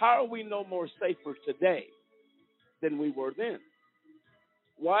 how are we no more safer today than we were then?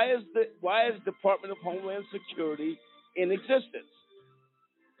 Why is Department of Homeland Security in existence?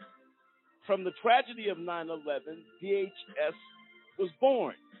 From the tragedy of 9/11, DHS was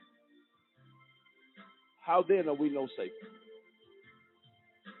born. How then are we no safer?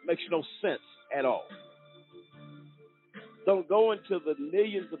 Makes no sense at all. Don't go into the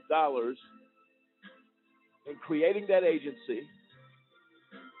millions of dollars in creating that agency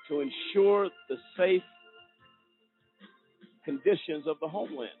to ensure the safe conditions of the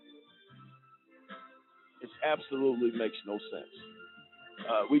homeland. It absolutely makes no sense.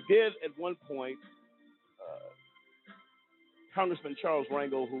 We did at one point, Congressman Charles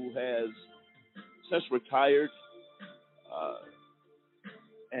Rangel, who has since retired,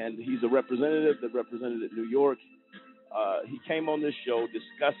 and he's a representative that represented New York. He came on this show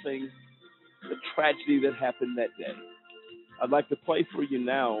discussing the tragedy that happened that day. I'd like to play for you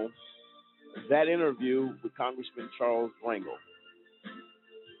now that interview with Congressman Charles Rangel.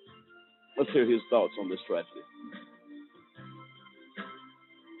 Let's hear his thoughts on this tragedy.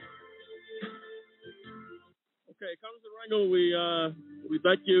 Okay, Congressman Rangel, we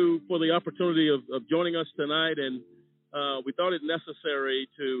thank you for the opportunity of joining us tonight, and we thought it necessary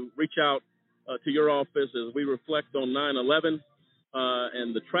to reach out to your office as we reflect on 9/11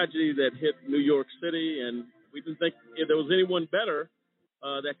 and the tragedy that hit New York City, and we didn't think if there was anyone better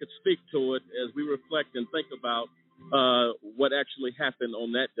that could speak to it as we reflect and think about what actually happened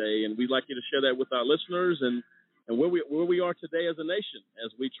on that day. And we'd like you to share that with our listeners and where we are today as a nation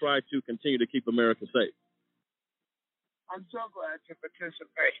as we try to continue to keep America safe. I'm so glad to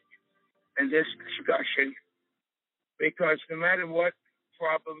participate in this discussion because no matter what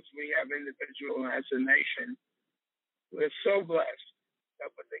problems we have individually as a nation, we're so blessed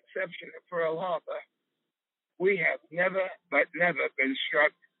that with the exception of Pearl Harbor, we have never been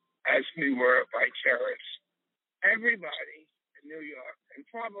struck as we were by terrorists. Everybody in New York and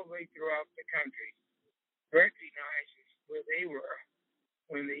probably throughout the country recognizes where they were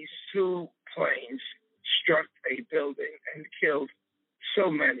when these 2 planes struck a building and killed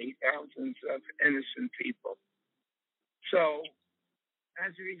so many thousands of innocent people. So,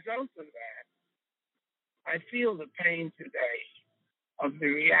 as a result of that, I feel the pain today of the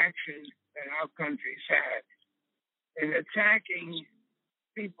reaction that our country's had in attacking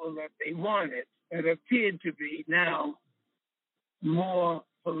people that they wanted that appeared to be now more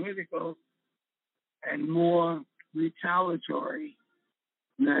political and more retaliatory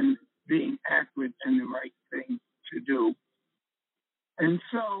than being accurate and the right thing to do. And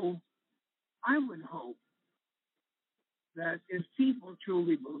so I would hope that if people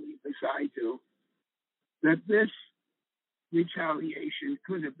truly believe, as I do, that this retaliation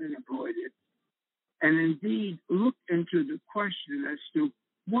could have been avoided, and indeed look into the question as to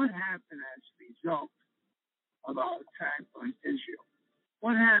what happened as a result of our attack on Israel.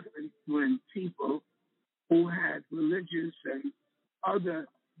 What happened when people who had religious and other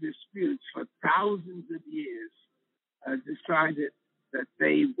disputes for thousands of years decided that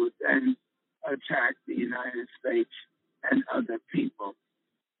they would then attack the United States and other people?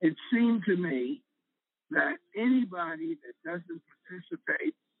 It seemed to me that anybody that doesn't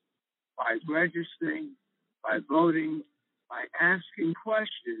participate by registering, by voting, by asking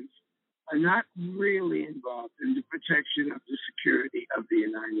questions, are not really involved in the protection of the security of the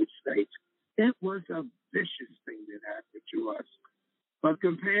United States. It was a vicious thing that happened to us. But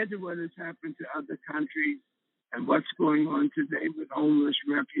compared to what has happened to other countries and what's going on today with homeless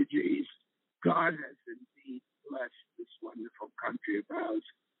refugees, God has indeed blessed this wonderful country of ours.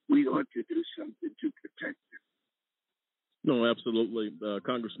 We ought to do something to protect it. No, absolutely,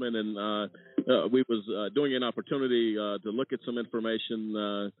 Congressman. And we was doing an opportunity to look at some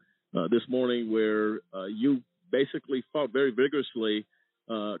information this morning where you basically fought very vigorously,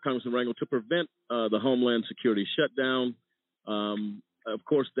 Congressman Rangel, to prevent the Homeland Security shutdown. Of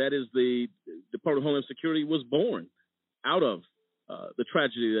course, that is the Department of Homeland Security was born out of the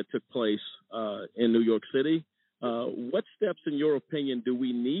tragedy that took place in New York City. What steps, in your opinion, do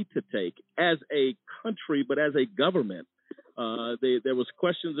we need to take as a country, but as a government? There was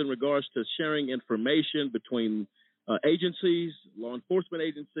questions in regards to sharing information between agencies, law enforcement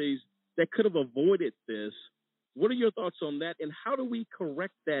agencies that could have avoided this. What are your thoughts on that, and how do we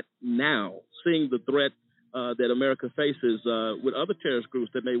correct that now, seeing the threat that America faces with other terrorist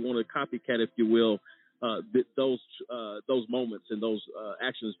groups that may want to copycat, if you will, those moments and those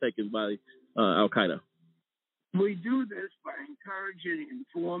actions taken by Al Qaeda? We do this by encouraging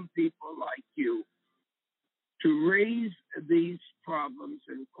informed people like you to raise these problems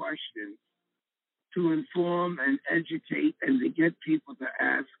and questions, to inform and educate and to get people to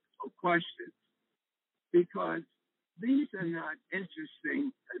ask questions, because these are not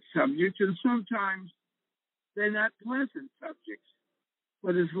interesting subjects, and sometimes they're not pleasant subjects.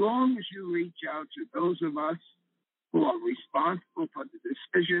 But as long as you reach out to those of us who are responsible for the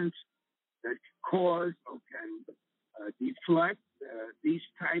decisions that cause or can deflect these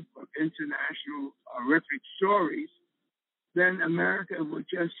type of international horrific stories, then America will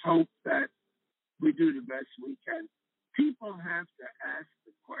just hope that we do the best we can. People have to ask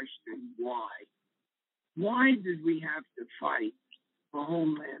the question, why? Why did we have to fight for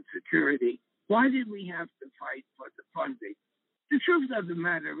Homeland Security? Why did we have to fight for the funding? The truth of the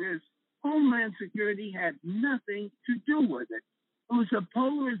matter is, Homeland Security had nothing to do with it. It was a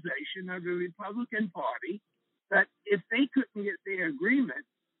polarization of the Republican Party that if they couldn't get their agreement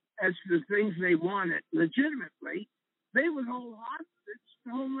as to the things they wanted legitimately, they would hold hostage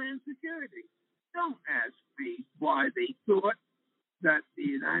to Homeland Security. Don't ask me why they thought that the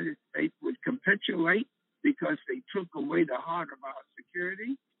United States would capitulate because they took away the heart of our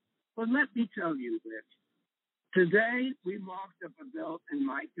security. But let me tell you this. Today, we marked up a bill in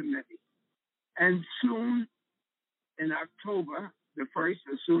my committee. And soon, in October, the 1st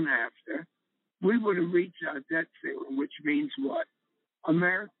or soon after, we would have reached our debt ceiling, which means what?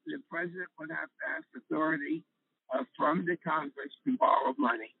 America, the president would have to ask authority from the Congress to borrow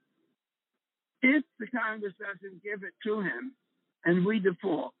money. If the Congress doesn't give it to him and we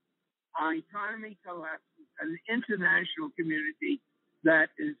default, our economy collapses, and the international community that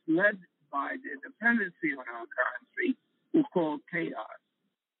is led by the dependency on our currency will cause chaos.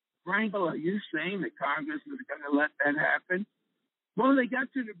 Rangel, are you saying that Congress is going to let that happen? Well, they got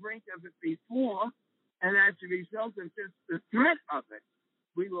to the brink of it before, and as a result of just the threat of it,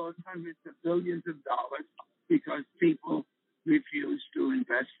 we lost hundreds of billions of dollars because people refused to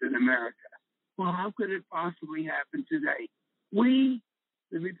invest in America. Well, how could it possibly happen today? We,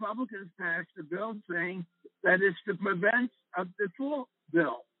 the Republicans, passed a bill saying that it's to prevent a default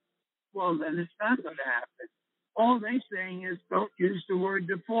bill. Well, then it's not going to happen. All they're saying is don't use the word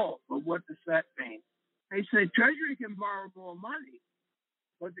default. But what does that mean? They say Treasury can borrow more money,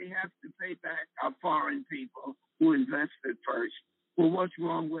 but they have to pay back our foreign people who invested first. Well, what's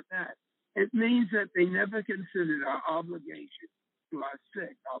wrong with that? It means that they never considered our obligation to our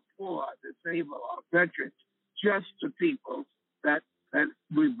sick, our poor, our disabled, our veterans, just the people that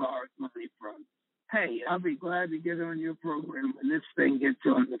we borrowed money from. Hey, I'll be glad to get on your program when this thing gets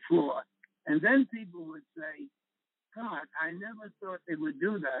on the floor. And then people would say, God, I never thought they would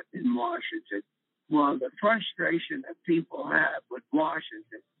do that in Washington. Well, the frustration that people have with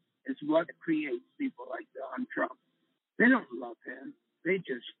Washington is what creates people like Donald Trump. They don't love him. They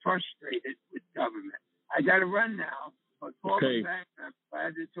just frustrated with government. I got to run now, but call me back. I'm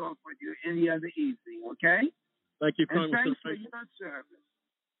glad to talk with you any other evening, okay? Thank you, and Congressman. Thanks for your service.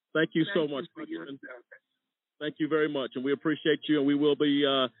 Thank you so much, Congressman. Thank you very much, and we appreciate you, and we will be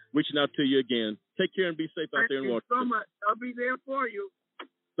reaching out to you again. Take care and be safe out there in Washington. Thank you so much. I'll be there for you.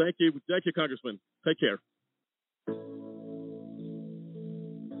 Thank you. Thank you, Congressman. Take care.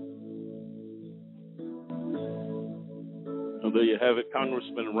 Well, there you have it,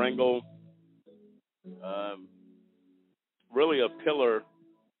 Congressman Rangel. Really a pillar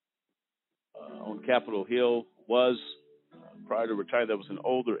on Capitol Hill was, prior to retiring, that was an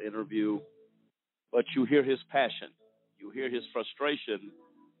older interview, but you hear his passion. You hear his frustration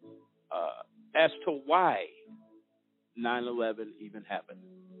as to why 9/11 even happened.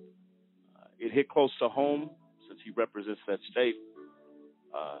 It hit close to home since he represents that state,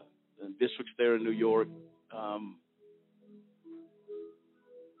 the districts there in New York.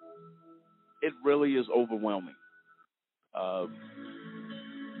 It really is overwhelming.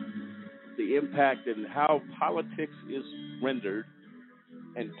 The impact and how politics is rendered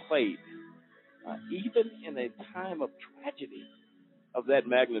and played, even in a time of tragedy of that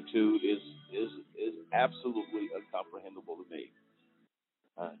magnitude, is absolutely incomprehensible to me.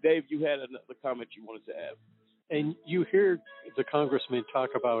 Dave, you had another comment you wanted to add. And you hear the congressman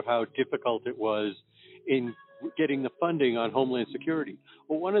talk about how difficult it was in getting the funding on Homeland Security.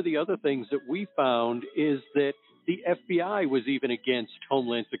 Well, one of the other things that we found is that the FBI was even against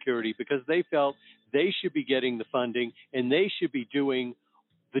Homeland Security because they felt they should be getting the funding and they should be doing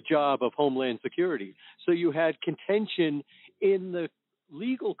the job of Homeland Security. So you had contention in the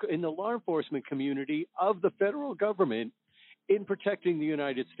law enforcement community of the federal government in protecting the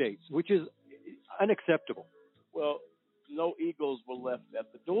United States, which is unacceptable. Well, no egos were left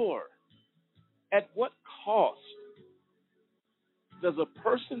at the door. At what cost does a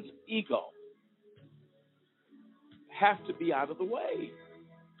person's ego have to be out of the way?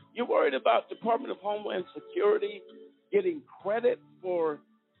 You're worried about Department of Homeland Security getting credit for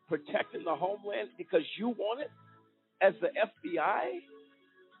protecting the homeland because you want it as the FBI?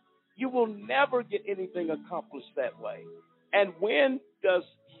 You will never get anything accomplished that way. And when does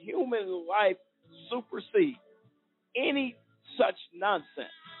human life supersede any such nonsense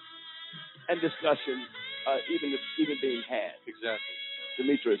and discussion even being had? Exactly.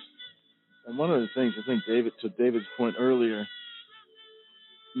 Demetrius. And one of the things I think to David's point earlier,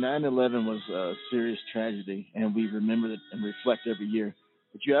 9/11 was a serious tragedy, and we remember it and reflect every year.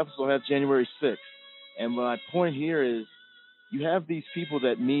 But you also have January 6th. And my point here is you have these people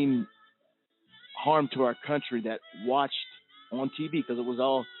that mean harm to our country that watched on TV, because it was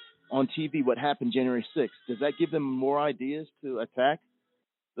all on TV what happened January 6th. Does that give them more ideas to attack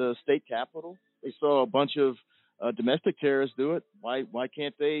the state capitol? They saw a bunch of domestic terrorists do it. Why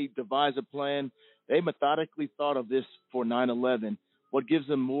can't they devise a plan? They methodically thought of this for 9/11. What gives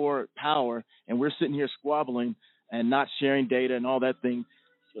them more power? And we're sitting here squabbling and not sharing data and all that thing.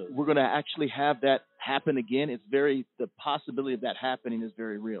 So we're going to actually have that happen again. The possibility of that happening is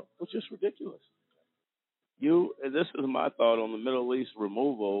very real. Which is ridiculous. This is my thought on the Middle East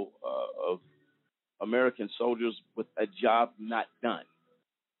removal of American soldiers with a job not done.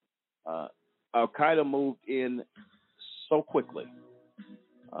 Al-Qaeda moved in so quickly.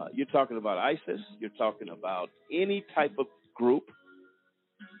 You're talking about ISIS. You're talking about any type of group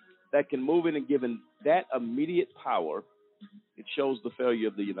that can move in and given that immediate power, it shows the failure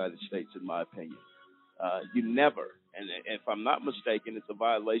of the United States, in my opinion. You never, and if I'm not mistaken, it's a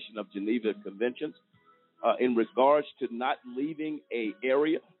violation of Geneva Conventions in regards to not leaving a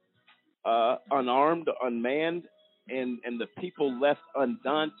area unarmed, unmanned, and the people left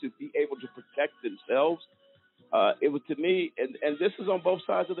undone to be able to protect themselves. It was, to me, and this is on both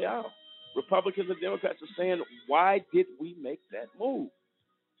sides of the aisle. Republicans and Democrats are saying, why did we make that move?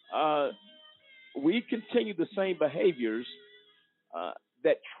 We continue the same behaviors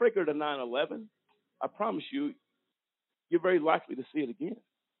that triggered a 9/11. I promise you, you're very likely to see it again.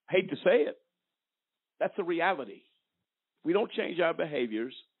 I hate to say it. That's a reality. If we don't change our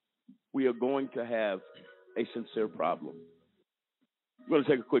behaviors, we are going to have a sincere problem. We're going to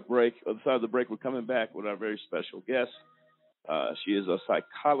take a quick break. On the side of the break, we're coming back with our very special guest. She is a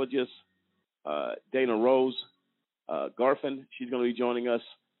psychologist, Dana Rose Garfin. She's going to be joining us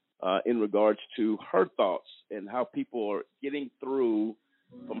in regards to her thoughts and how people are getting through,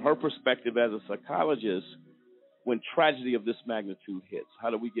 from her perspective as a psychologist, when tragedy of this magnitude hits.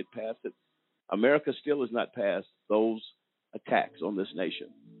 How do we get past it? America still has not passed those attacks on this nation.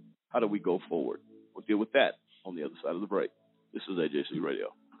 How do we go forward? We'll deal with that on the other side of the break. This is AJC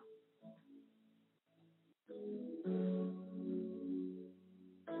Radio.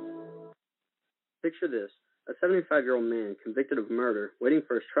 Picture this: a 75-year-old man convicted of murder, waiting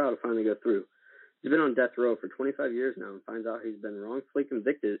for his trial to finally go through. He's been on death row for 25 years now and finds out he's been wrongfully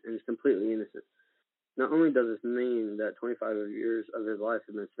convicted and is completely innocent. Not only does this mean that 25 years of his life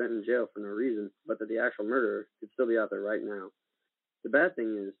have been spent in jail for no reason, but that the actual murderer could still be out there right now. The bad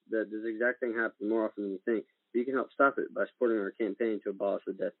thing is that this exact thing happens more often than you think, but you can help stop it by supporting our campaign to abolish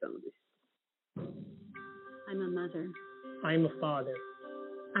the death penalty. I'm a mother. I'm a father.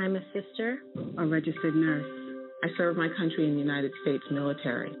 I'm a sister. A registered nurse. I serve my country in the United States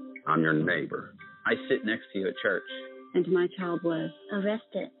military. I'm your neighbor. I sit next to you at church. And my child was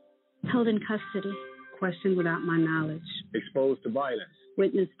arrested, held in custody, questioned without my knowledge, exposed to violence,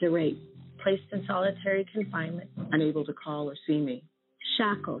 witnessed a rape, placed in solitary confinement, unable to call or see me,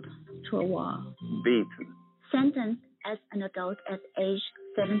 shackled to a wall, beaten, sentenced as an adult at age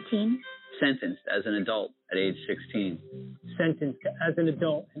 17, sentenced as an adult at age 16, sentenced as an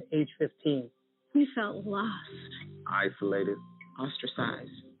adult at age 15. We felt lost, isolated, ostracized,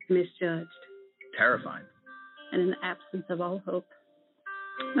 misjudged, terrified. And in the absence of all hope,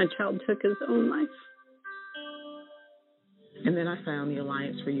 my child took his own life. And then I found the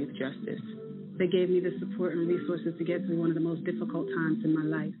Alliance for Youth Justice. They gave me the support and resources to get through one of the most difficult times in my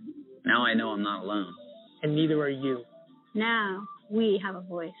life. Now I know I'm not alone. And neither are you. Now we have a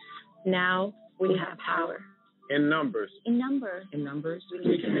voice. Now we have power. In numbers. In numbers. In numbers,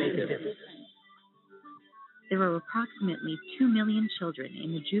 we can make a difference. There are approximately 2 million children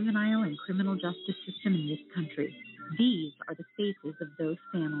in the juvenile and criminal justice system in this country. These are the faces of those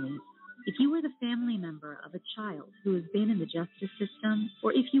families. If you are the family member of a child who has been in the justice system,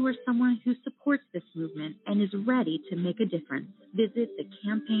 or if you are someone who supports this movement and is ready to make a difference, visit the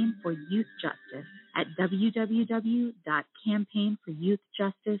Campaign for Youth Justice at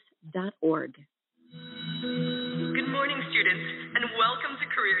www.campaignforyouthjustice.org. Good morning, students, and welcome to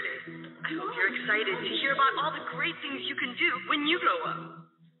Career Day. I hope you're excited to hear about all the great things you can do when you grow up.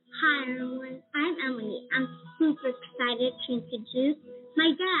 Hi, everyone. I'm Emily. I'm super excited to introduce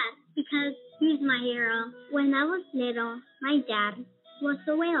my dad because he's my hero. When I was little, my dad was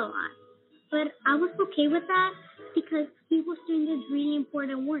away a lot, but I was okay with that because he was doing this really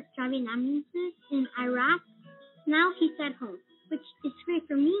important work driving ambulances in Iraq. Now he's at home, which is great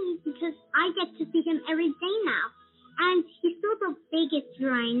for me because I get to see him every day now. And he's still the biggest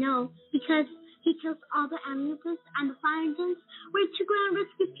hero I know because he kills all the ambulances and the fire engines where to go and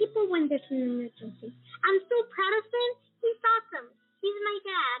rescue people when there's an emergency. I'm so proud of him. He's awesome. He's my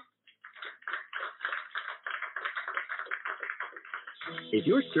dad. If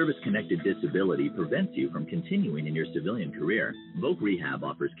your service-connected disability prevents you from continuing in your civilian career, Voc Rehab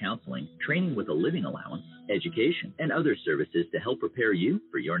offers counseling, training with a living allowance, education, and other services to help prepare you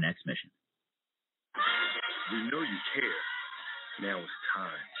for your next mission. We know you care. Now it's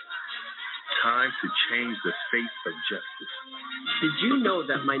time. Time to change the face of justice. Did you know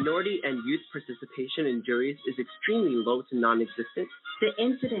that minority and youth participation in juries is extremely low to non-existent? The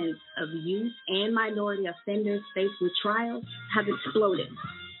incidence of youth and minority offenders faced with trials have exploded.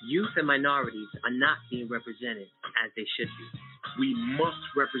 Youth and minorities are not being represented as they should be. We must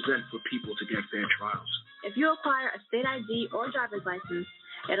represent for people to get fair trials. If you acquire a state ID or driver's license,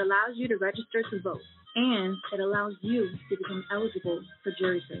 it allows you to register to vote, and it allows you to become eligible for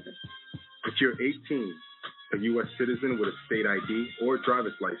jury service. If you're 18, a U.S. citizen with a state ID or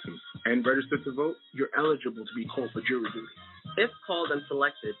driver's license, and registered to vote, you're eligible to be called for jury duty. If called and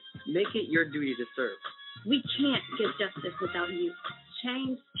selected, make it your duty to serve. We can't get justice without you.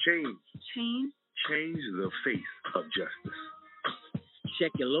 Change the face of justice.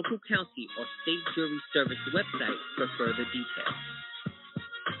 Check your local county or state jury service website for further details.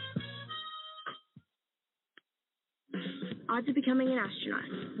 Odds of becoming an astronaut,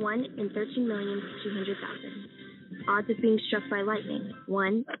 1 in 13,200,000. Odds of being struck by lightning,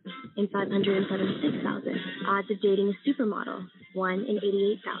 1 in 576,000. Odds of dating a supermodel, 1 in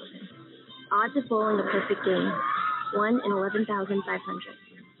 88,000. Odds of bowling a perfect game, 1 in 11,500.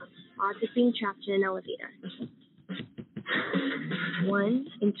 Odds of being trapped in an elevator, 1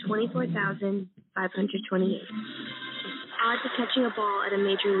 in 24,528. Odds of catching a ball at a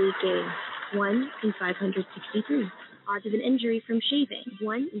major league game, 1 in 563. Odds of an injury from shaving,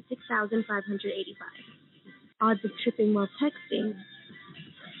 1 in 6,585. Odds of tripping while texting,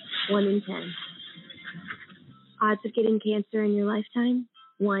 1 in 10. Odds of getting cancer in your lifetime,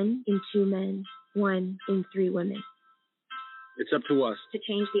 1 in 2 men, 1 in 3 women. It's up to us. To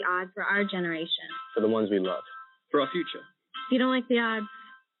change the odds for our generation. For the ones we love. For our future. If you don't like the odds,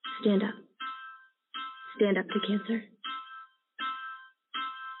 stand up. Stand up to cancer.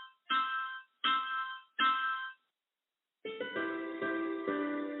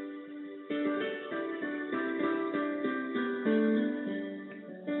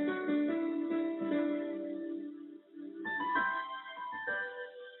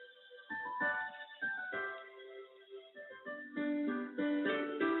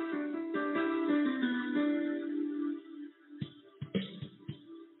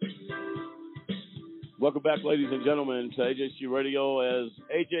 Welcome back, ladies and gentlemen, to AJC Radio as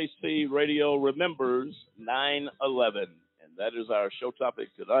AJC Radio remembers 9/11. And that is our show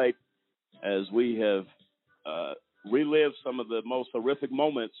topic tonight as we have relive some of the most horrific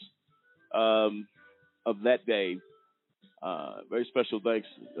moments of that day. Very special thanks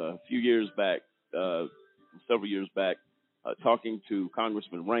a few years back, several years back, talking to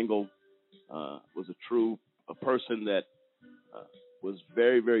Congressman Rangel, was a person that was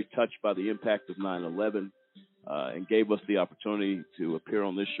very, very touched by the impact of 9/11 and gave us the opportunity to appear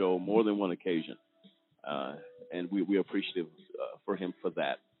on this show more than one occasion. And we're appreciative for him for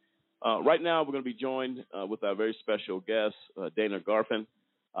that. Right now, we're going to be joined with our very special guest, Dana Garfin.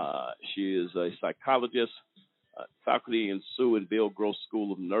 She is a psychologist, faculty in Sue and Bill Gross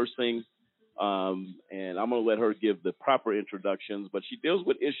School of Nursing. And I'm going to let her give the proper introductions, but she deals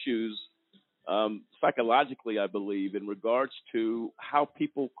with issues psychologically, I believe, in regards to how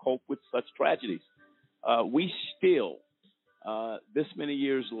people cope with such tragedies. We still, this many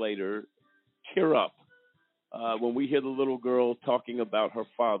years later, tear up when we hear the little girl talking about her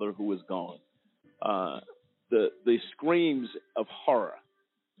father who is gone. The screams of horror,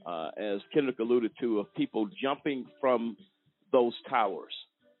 as Kendrick alluded to, of people jumping from those towers,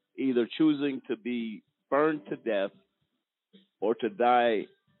 either choosing to be burned to death or to die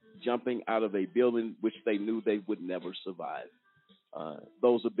jumping out of a building which they knew they would never survive.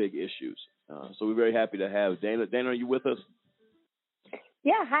 Those are big issues. So we're very happy to have Dana. Dana, are you with us?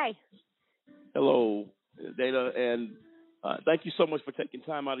 Yeah, hi. Hello, Dana, and thank you so much for taking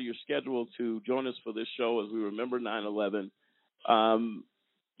time out of your schedule to join us for this show as we remember 9/11.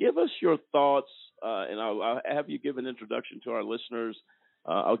 Give us your thoughts, and I'll have you give an introduction to our listeners.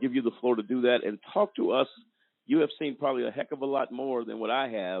 I'll give you the floor to do that and talk to us. You have seen probably a heck of a lot more than what I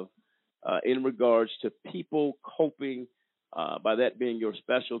have in regards to people coping, by that being your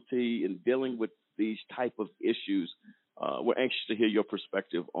specialty in dealing with these type of issues. We're anxious to hear your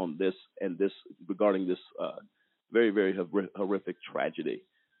perspective on this and this regarding this very, very horrific tragedy.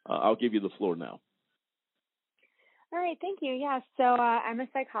 I'll give you the floor now. All right, thank you. Yeah, so I'm a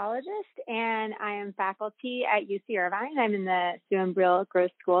psychologist, and I am faculty at UC Irvine. I'm in the Sue and Bill Gross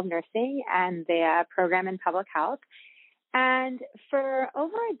School of Nursing and the program in public health. And for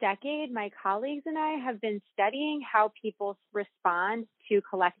over a decade, my colleagues and I have been studying how people respond to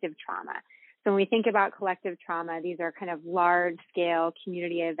collective trauma. So when we think about collective trauma, these are kind of large-scale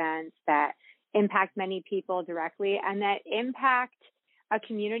community events that impact many people directly and that impact a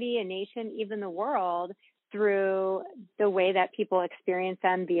community, a nation, even the world through the way that people experience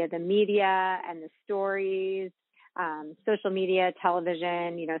them via the media and the stories, social media,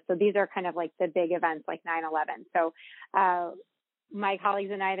 television, so these are kind of like the big events like 9/11. So my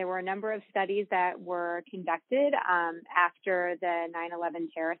colleagues and I, there were a number of studies that were conducted after the 9/11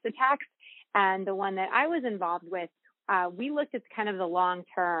 terrorist attacks. And the one that I was involved with, we looked at kind of the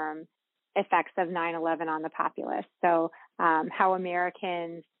long-term effects of 9/11 on the populace. So how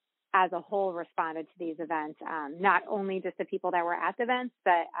Americans as a whole responded to these events, not only just the people that were at the events,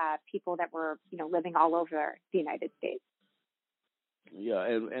 but people that were, living all over the United States. Yeah,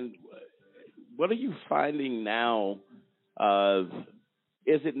 and what are you finding now?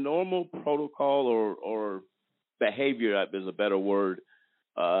 Is it normal protocol or behavior, is a better word,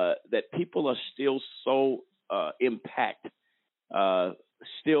 that people are still so impacted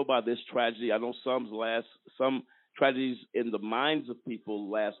still by this tragedy? I know some tragedies in the minds of people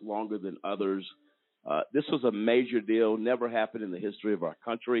last longer than others. This was a major deal, never happened in the history of our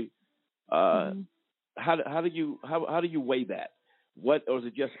country. How do you weigh that? Or is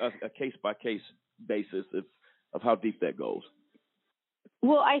it just a case by case basis of how deep that goes?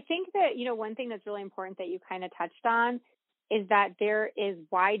 Well, I think that, one thing that's really important that you kind of touched on is that there is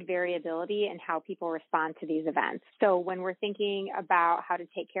wide variability in how people respond to these events. So when we're thinking about how to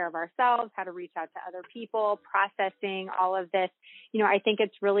take care of ourselves, how to reach out to other people, processing all of this, I think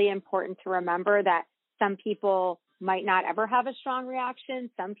it's really important to remember that some people might not ever have a strong reaction.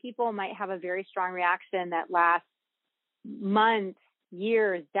 Some people might have a very strong reaction that lasts months,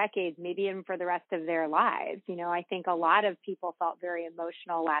 years, decades, maybe even for the rest of their lives. I think a lot of people felt very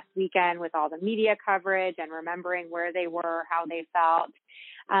emotional last weekend with all the media coverage and remembering where they were, how they felt.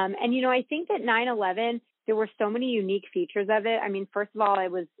 And I think that 9/11, there were so many unique features of it. I mean, first of all, it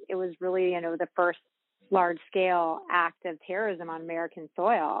was really, the first large scale act of terrorism on American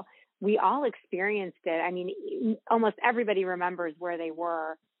soil. We all experienced it. I mean, almost everybody remembers where they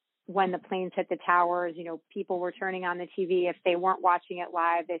were when the planes hit the towers. People were turning on the TV. If they weren't watching it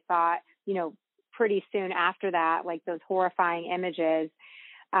live, they saw it, pretty soon after that, like those horrifying images.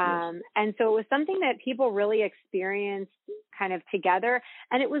 And so it was something that people really experienced kind of together.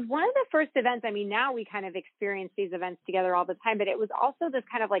 And it was one of the first events. I mean, now we kind of experience these events together all the time, but it was also this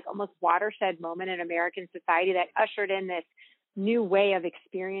kind of like almost watershed moment in American society that ushered in this new way of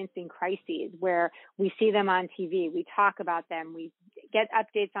experiencing crises where we see them on TV, we talk about them, we get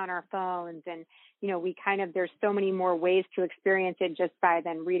updates on our phones, and, you know, there's so many more ways to experience it just by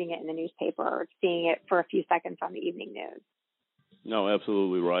then reading it in the newspaper or seeing it for a few seconds on the evening news. No,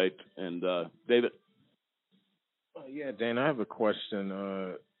 absolutely right. And David? Yeah, Dan, I have a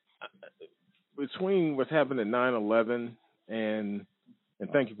question. Between what happened at 9/11 and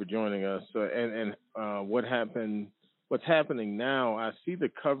thank you for joining us, and what's happening now, I see the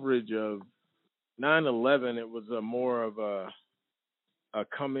coverage of 9/11. It was more of a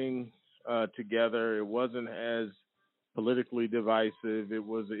coming together. It wasn't as politically divisive. It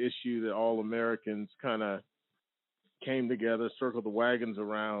was an issue that all Americans kind of came together, circled the wagons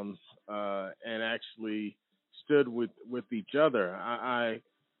around, and actually stood with each other. I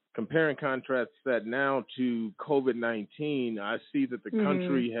compare and contrast that now to COVID-19. I see that the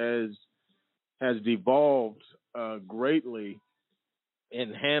country has devolved greatly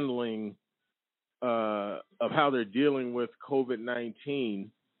in handling of how they're dealing with COVID-19.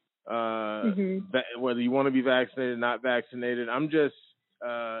 Whether you want to be vaccinated or not vaccinated,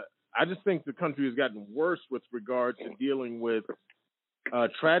 I just think the country has gotten worse with regard to dealing with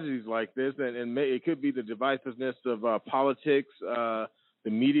tragedies like this, and it could be the divisiveness of politics. The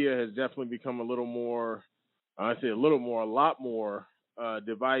media has definitely become a lot more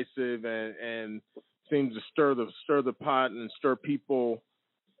divisive, and seems to stir the pot and stir people,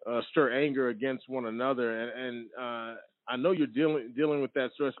 stir anger against one another. And I know you're dealing with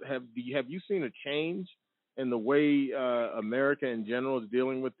that stress. Have you seen a change in the way America in general is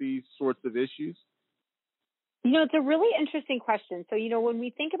dealing with these sorts of issues? You know, it's a really interesting question. So, you know, when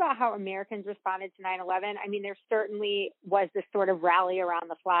we think about how Americans responded to 9/11, I mean, there certainly was this sort of rally around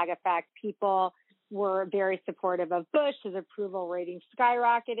the flag effect. People were very supportive of Bush. His approval rating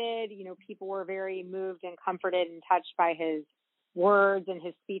skyrocketed. You know, people were very moved and comforted and touched by his words and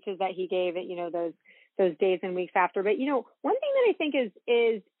his speeches that he gave at, you know, those days and weeks after. But, you know, one thing that I think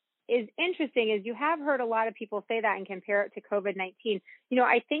is interesting is you have heard a lot of people say that and compare it to COVID-19. You know,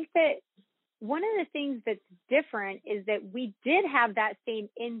 I think that one of the things that's different is that we did have that same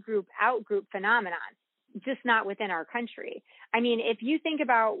in-group, out-group phenomenon, just not within our country. I mean, if you think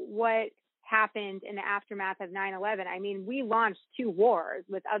about what happened in the aftermath of 9/11, I mean, we launched 2 wars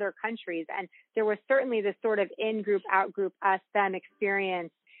with other countries, and there was certainly this sort of in-group, out-group, us-them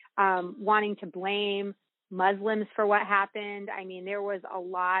experience, wanting to blame Muslims for what happened. I mean, there was a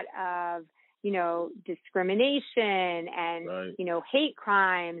lot of, you know, discrimination and, you know, hate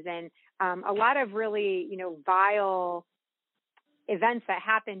crimes and a lot of really, you know, vile events that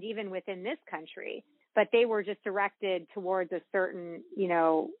happened even within this country, but they were just directed towards a certain, you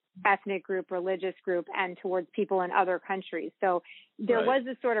know, ethnic group, religious group, and towards people in other countries. So there was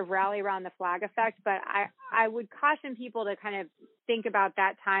this sort of rally around the flag effect, but I would caution people to kind of think about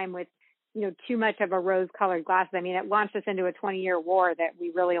that time with, you know, too much of a rose-colored glasses. I mean, it launched us into a 20-year war that we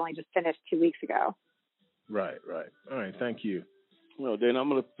really only just finished 2 weeks ago. Right. All right, thank you. Well, Dan, I'm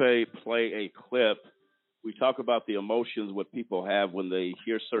going to play a clip. We talk about the emotions what people have when they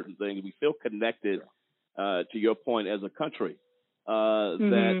hear certain things. We feel connected, to your point, as a country,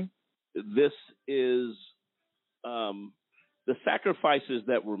 that this is the sacrifices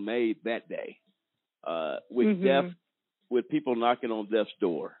that were made that day with death, with people knocking on death's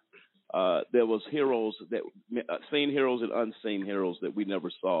door. There was heroes, seen heroes and unseen heroes that we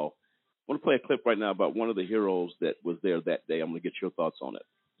never saw. I want to play a clip right now about one of the heroes that was there that day. I'm going to get your thoughts on it.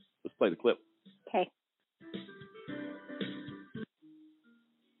 Let's play the clip. Okay.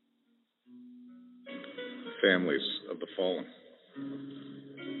 Families of the fallen.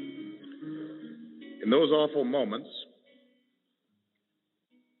 In those awful moments,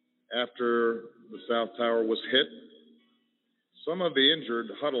 after the South Tower was hit, some of the injured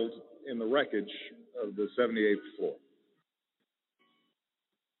huddled in the wreckage of the 78th floor.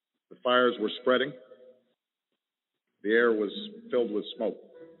 The fires were spreading. The air was filled with smoke.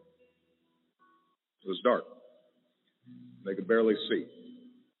 It was dark. They could barely see.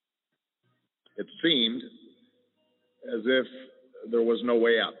 It seemed as if there was no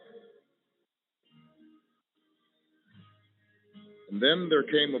way out. And then there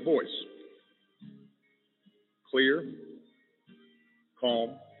came a voice, clear, calm,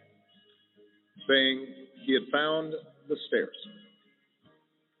 saying he had found the stairs.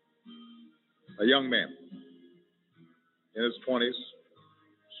 A young man in his 20s,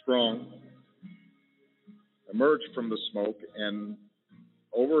 strong, emerged from the smoke, and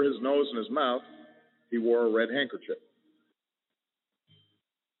over his nose and his mouth, he wore a red handkerchief.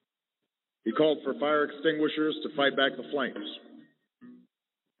 He called for fire extinguishers to fight back the flames.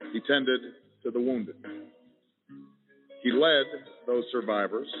 He tended to the wounded. He led those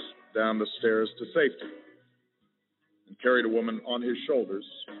survivors down the stairs to safety and carried a woman on his shoulders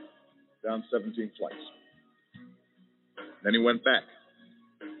down 17 flights. Then he went back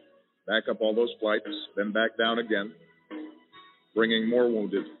up all those flights, then back down again, bringing more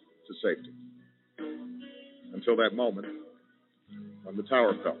wounded to safety. Until that moment when the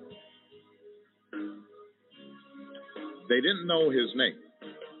tower fell. They didn't know his name.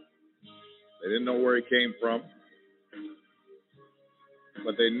 They didn't know where he came from.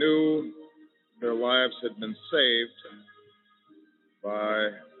 But they knew their lives had been saved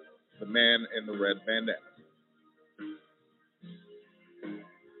by the man in the red bandana.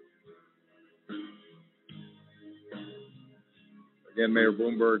 Again, Mayor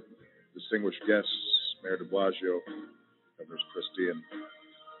Bloomberg, distinguished guests, Mayor de Blasio, Governors Christie and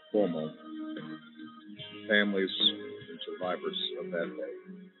Cuomo, families and survivors of that day.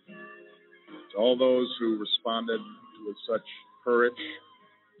 To all those who responded with such courage,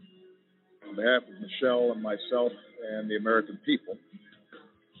 on behalf of Michelle and myself and the American people,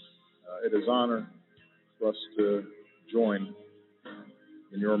 it is an honor for us to join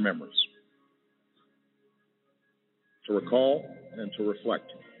in your memories, to recall and to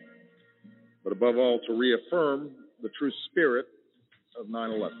reflect, but above all, to reaffirm the true spirit of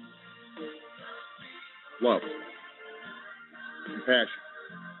 9/11. Love, compassion,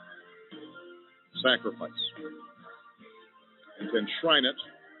 sacrifice, and to enshrine it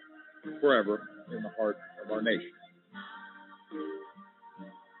forever in the heart of our nation.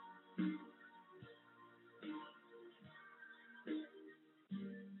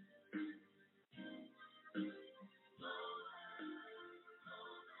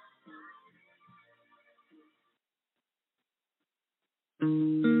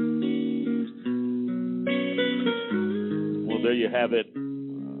 Well, there you have it.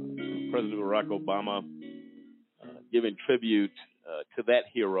 President Barack Obama giving tribute to that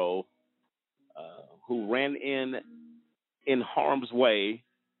hero who ran in harm's way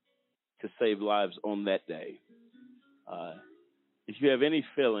to save lives on that day. If you have any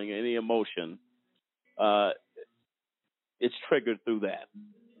feeling, any emotion, it's triggered through that.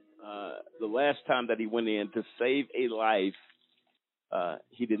 The last time that he went in to save a life,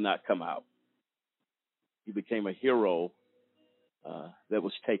 he did not come out. He became a hero that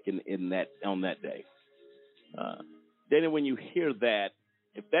was taken on that day. Then when you hear that,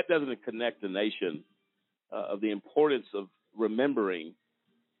 if that doesn't connect the nation of the importance of remembering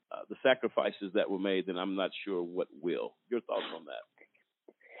the sacrifices that were made, then I'm not sure what will. Your thoughts on that?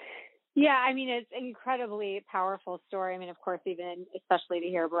 Yeah, I mean, it's an incredibly powerful story. I mean, of course, even especially to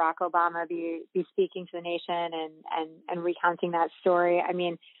hear Barack Obama be speaking to the nation and recounting that story. I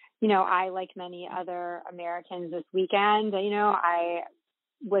mean, you know, I, like many other Americans this weekend, you know, I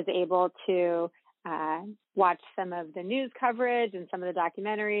was able to watch some of the news coverage and some of the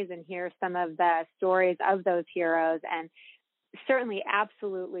documentaries and hear some of the stories of those heroes, and certainly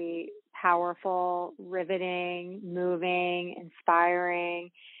absolutely powerful, riveting, moving,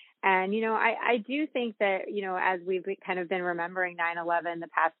 inspiring. And, you know, I do think that, you know, as we've kind of been remembering 9/11 the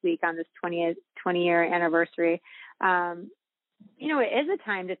past week on this 20-year anniversary, you know, it is a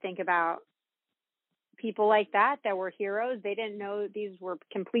time to think about people like that were heroes. They didn't know these were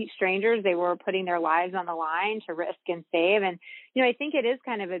complete strangers. They were putting their lives on the line to risk and save. And, you know, I think it is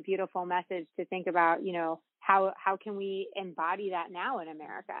kind of a beautiful message to think about, you know, how can we embody that now in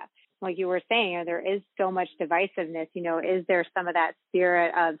America? Like you were saying, you know, there is so much divisiveness. You know, is there some of that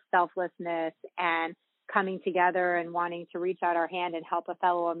spirit of selflessness and coming together and wanting to reach out our hand and help a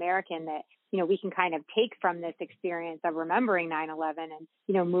fellow American that, you know, we can kind of take from this experience of remembering 9/11 and,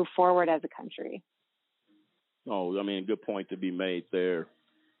 you know, move forward as a country? Oh, I mean, good point to be made there.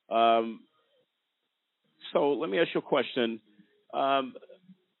 So let me ask you a question.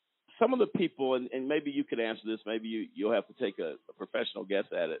 Some of the people, and maybe you could answer this, maybe you'll have to take a professional guess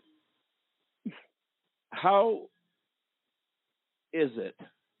at it. How is it?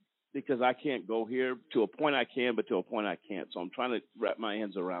 Because I can't go here. To a point I can, but to a point I can't. So I'm trying to wrap my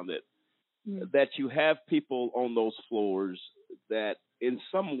hands around it. That you have people on those floors that in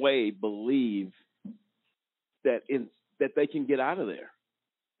some way believe that they can get out of there.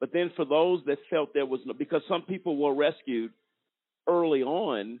 But then for those that felt there was no, because some people were rescued early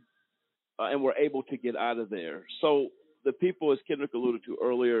on and were able to get out of there. So the people, as Kendrick alluded to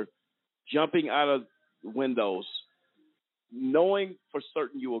earlier, jumping out of windows, knowing for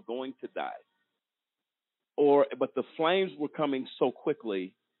certain you were going to die, but the flames were coming so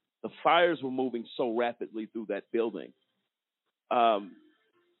quickly, the fires were moving so rapidly through that building. How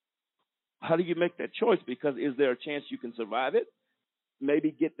do you make that choice? Because is there a chance you can survive it?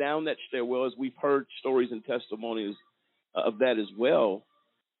 Maybe get down that stairwell, as we've heard stories and testimonies of that as well.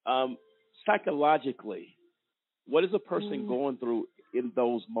 Psychologically, what is a person going through in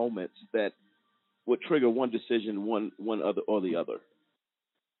those moments that would trigger one decision, one other or the other?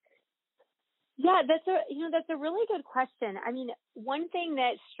 Yeah, that's a really good question. I mean, one thing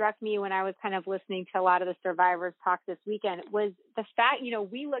that struck me when I was kind of listening to a lot of the survivors talk this weekend was the fact,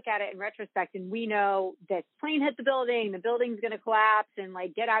 we look at it in retrospect and we know that plane hit the building's going to collapse and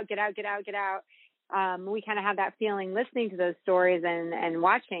like, get out. We kind of have that feeling listening to those stories and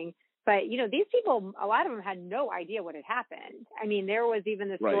watching. But, these people, a lot of them had no idea what had happened. I mean, there was even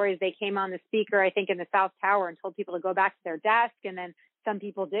the stories, they came on the speaker, I think in the South Tower, and told people to go back to their desk. And then some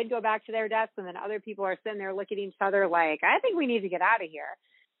people did go back to their desks, and then other people are sitting there looking at each other like, I think we need to get out of here.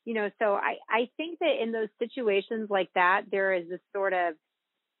 So I think that in those situations like that, there is this sort of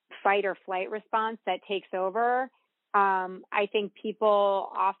fight or flight response that takes over. I think people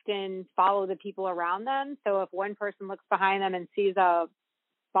often follow the people around them. So if one person looks behind them and sees a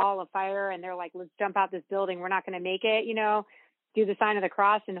ball of fire and they're like, let's jump out this building, we're not going to make it, do the sign of the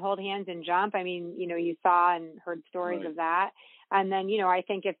cross and hold hands and jump. I mean, you saw and heard stories of that. And then, I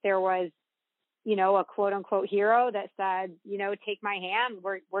think if there was, a quote unquote hero that said, take my hand,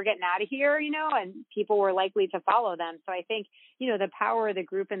 we're getting out of here, and people were likely to follow them. So I think, the power of the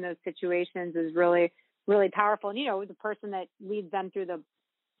group in those situations is really, really powerful. And, the person that leads them through the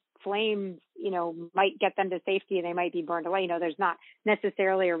flames, might get them to safety and they might be burned away. There's not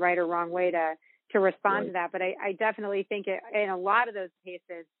necessarily a right or wrong way to respond to that. But I definitely think in a lot of those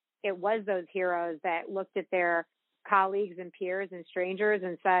cases, it was those heroes that looked at their colleagues and peers and strangers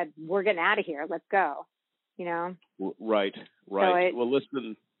and said, we're getting out of here. Let's go, Right. Well,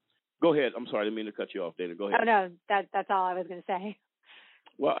 listen, go ahead. I'm sorry. I didn't mean to cut you off, Dana. Go ahead. Oh, no, that's all I was going to say.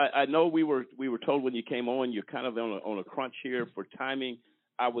 Well, I know we were told when you came on, you're kind of on a crunch here for timing.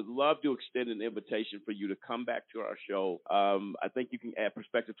 I would love to extend an invitation for you to come back to our show. I think you can add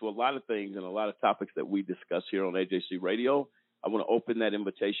perspective to a lot of things and a lot of topics that we discuss here on AJC Radio. I want to open that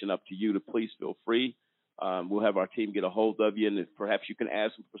invitation up to you to please feel free. We'll have our team get a hold of you, and if perhaps you can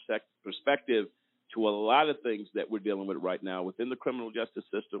add some perspective to a lot of things that we're dealing with right now within the criminal justice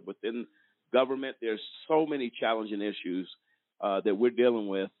system, within government. There's so many challenging issues that we're dealing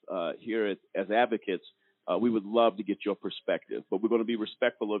with here as advocates. We would love to get your perspective, but we're going to be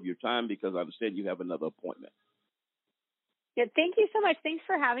respectful of your time because I understand you have another appointment. Yeah, thank you so much. Thanks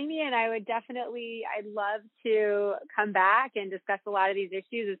for having me. And I'd love to come back and discuss a lot of these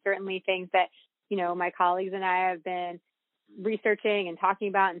issues. It's certainly things that, my colleagues and I have been researching and talking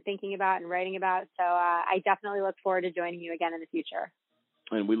about and thinking about and writing about. So I definitely look forward to joining you again in the future.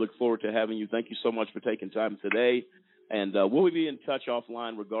 And we look forward to having you. Thank you so much for taking time today. And we'll be in touch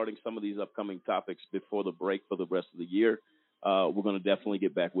offline regarding some of these upcoming topics before the break for the rest of the year. We're going to definitely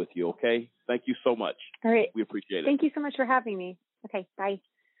get back with you, okay? Thank you so much. All right. We appreciate it. Thank you so much for having me. Okay, bye.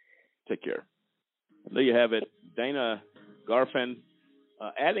 Take care. And there you have it. Dana Garfin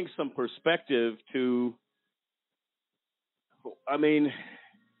adding some perspective to, adding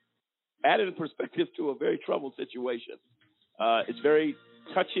perspective to a very troubled situation. It's very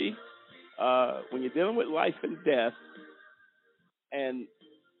touchy when you're dealing with life and death and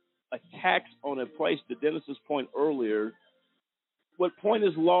attacks on a place, to Dennis's point earlier, what point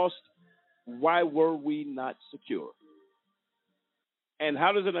is lost? Why were we not secure? And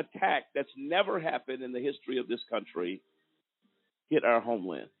how does an attack that's never happened in the history of this country hit our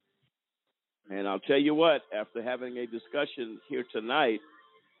homeland? And I'll tell you what, after having a discussion here tonight,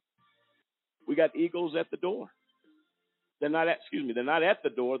 we got eagles at the door. They're not at the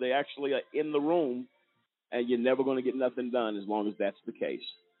door. They actually are in the room, and you're never going to get nothing done as long as that's the case.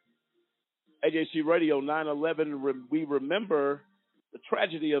 AJC Radio 9/11, we remember the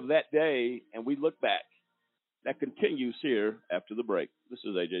tragedy of that day, and we look back. That continues here after the break. This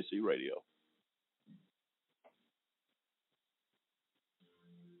is AJC Radio.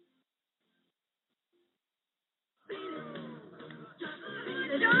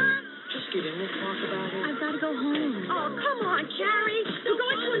 Just get in, we'll talk about it. I've got to go home. Oh, come on, Carrie. We're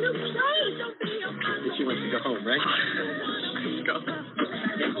going to a new place. But she wants to go home, right? Let's go.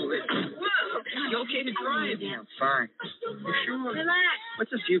 Whoa. You okay to drive? Yeah, I'm fine. You sure? Relax.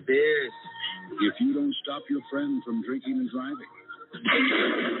 What's a few beers? If you don't stop your friend from drinking and driving,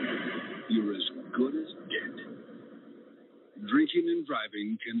 you're as good as dead. Drinking and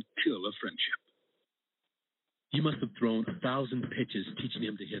driving can kill a friendship. You must have thrown 1,000 pitches teaching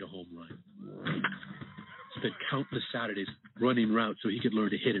him to hit a home run. Spent countless Saturdays running routes so he could learn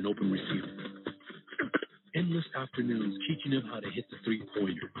to hit an open receiver. Endless afternoons teaching him how to hit the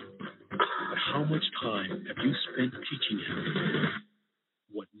three-pointer. But how much time have you spent teaching him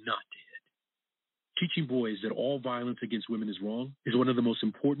what not to hit? Teaching boys that all violence against women is wrong is one of the most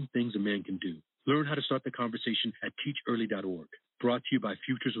important things a man can do. Learn how to start the conversation at teachearly.org. Brought to you by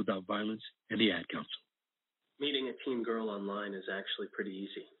Futures Without Violence and the Ad Council. Meeting a teen girl online is actually pretty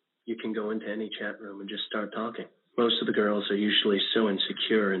easy. You can go into any chat room and just start talking. Most of the girls are usually so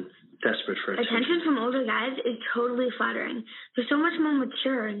insecure and desperate for Attention from older guys is totally flattering. They're so much more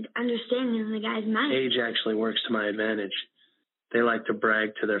mature and understanding than the guys my age. Age actually works to my advantage. They like to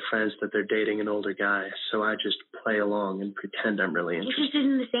brag to their friends that they're dating an older guy, so I just play along and pretend I'm really Interested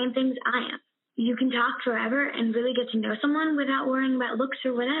in the same things I am. You can talk forever and really get to know someone without worrying about looks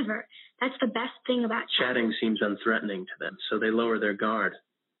or whatever. That's the best thing about Chatting seems unthreatening to them, so they lower their guard.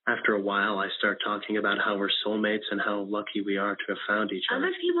 After a while, I start talking about how we're soulmates and how lucky we are to have found each other.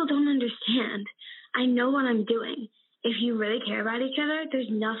 Other people don't understand. I know what I'm doing. If you really care about each other, there's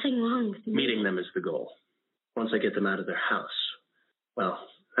nothing wrong with me. Meeting them is the goal. Once I get them out of their house, well,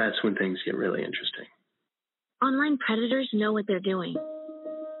 that's when things get really interesting. Online predators know what they're doing.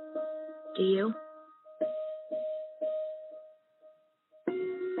 Do you?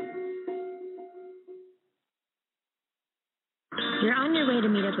 You're on your way to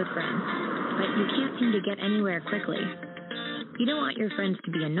meet up with friends, but you can't seem to get anywhere quickly. You don't want your friends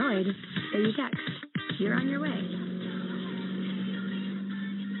to be annoyed, so you text. You're on your way.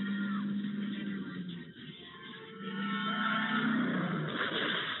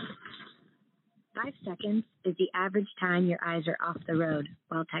 Five seconds is the average time your eyes are off the road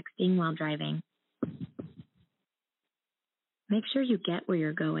while texting while driving. Make sure you get where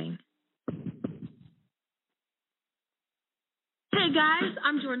you're going. Hey guys,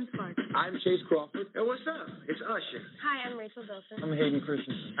 I'm Jordan Sparks. I'm Chase Crawford. Hey, what's up? It's Usher. Hi, I'm Rachel Bilson. I'm Hayden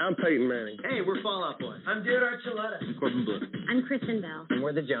Christensen. I'm Peyton Manning. Hey, we're Fall Out Boy. I'm Jared Archuleta. I'm Corbin Blue. I'm Kristen Bell. And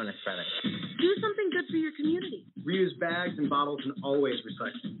we're the Jonas Brothers. Do something good for your community. Reuse bags and bottles and always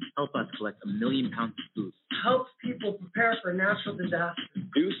recycle. Help us collect 1 million pounds of food. Help people prepare for natural disasters.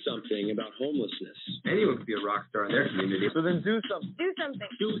 Do something about homelessness. Anyone could be a rock star in their community. So then do something. Do something.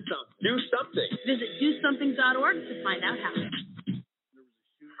 Do something. Do something. Visit DoSomething.org to find out how.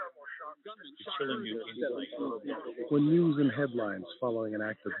 When news and headlines following an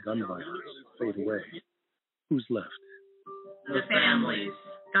act of gun violence fade away, who's left? The families.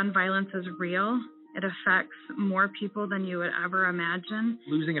 Gun violence is real. It affects more people than you would ever imagine.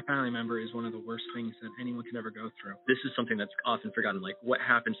 Losing a family member is one of the worst things that anyone can ever go through. This is something that's often forgotten, like what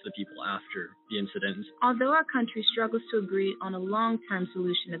happens to the people after the incident. Although our country struggles to agree on a long-term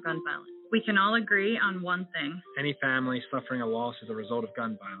solution to gun violence, we can all agree on one thing. Any family suffering a loss as a result of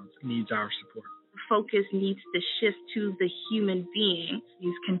gun violence needs our support. Focus needs to shift to the human being.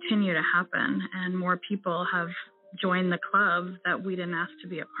 These continue to happen, and more people have joined the club that we didn't ask to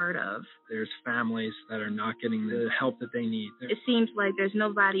be a part of. There's families that are not getting the help that they need. It seems like there's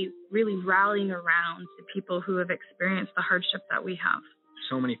nobody really rallying around the people who have experienced the hardship that we have.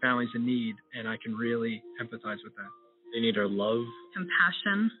 So many families in need, and I can really empathize with that. They need our love,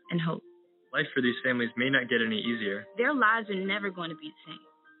 compassion, and hope. Life for these families may not get any easier. Their lives are never going to be the same.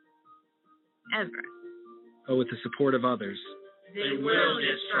 Ever. But with the support of others, they will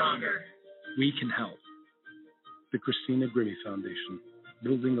get stronger. We can help. The Christina Grimmie Foundation,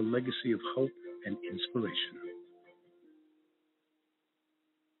 building a legacy of hope and inspiration.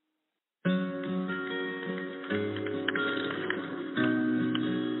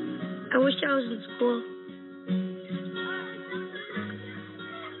 I wish I was in school.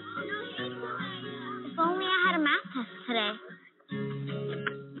 If only I had a math test today.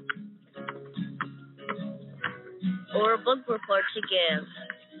 Or a book report to give.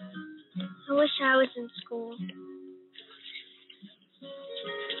 I wish I was in school.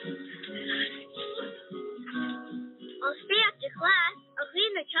 I'll stay after class. I'll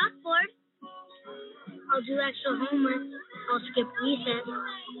clean the chalkboard. I'll do extra homework. I'll skip recess.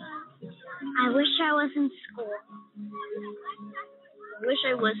 I wish I was in school. I wish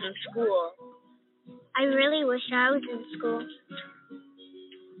I was in school. I really wish I was in school.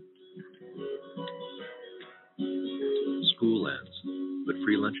 School ends, but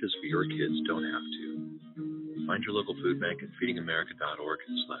free lunches for your kids don't have to. Find your local food bank at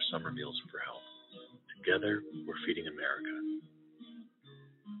feedingamerica.org/summer meals for help. Together, we're feeding America.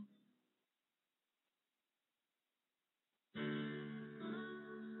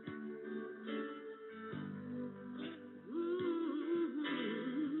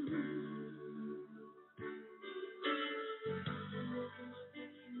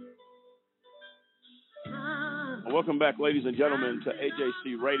 Welcome back, ladies and gentlemen, to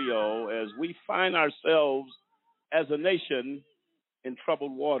AJC Radio as we find ourselves as a nation in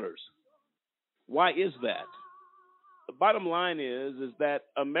troubled waters. Why is that? bottom line is that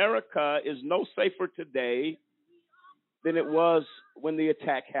America is no safer today than it was when the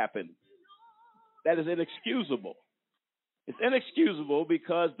attack happened. That is inexcusable. It's inexcusable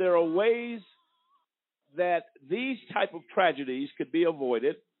because there are ways that these type of tragedies could be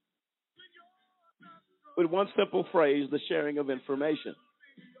avoided with one simple phrase, the sharing of information.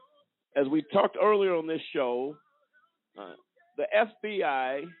 As we talked earlier on this show, the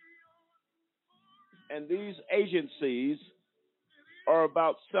FBI and these agencies are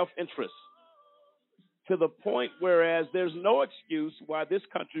about self-interest to the point whereas there's no excuse why this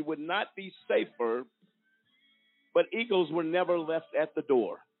country would not be safer, but eagles were never left at the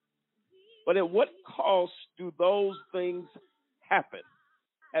door. But at what cost do those things happen?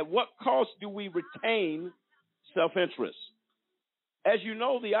 At what cost do we retain self-interest? As you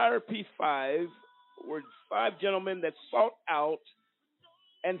know, the IRP-5 were 5 gentlemen that sought out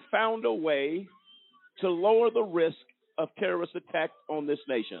and found a way to lower the risk of terrorist attack on this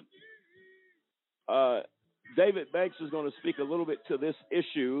nation. David Banks is going to speak a little bit to this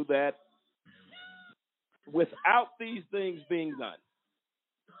issue that without these things being done,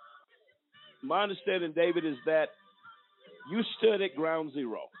 my understanding, David, is that you stood at ground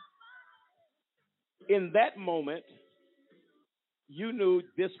zero. In that moment, you knew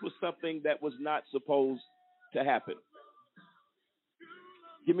this was something that was not supposed to happen.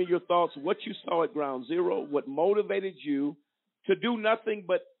 Give me your thoughts, what you saw at ground zero, what motivated you to do nothing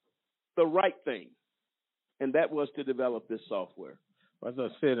but the right thing, and that was to develop this software. As I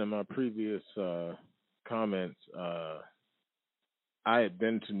said in my previous comments, I had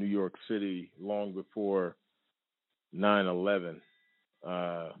been to New York City long before 9/11.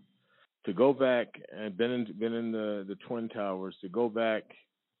 To go back and been in the Twin Towers, to go back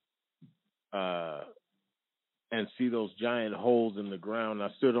and see those giant holes in the ground. I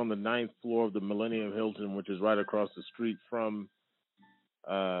stood on the 9th floor of the Millennium Hilton, which is right across the street from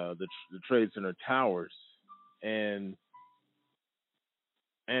the Trade Center Towers, and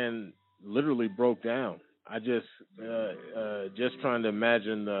literally broke down. I just trying to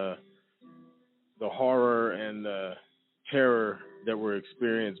imagine the horror and the terror that were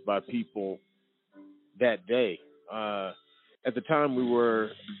experienced by people that day. At the time, we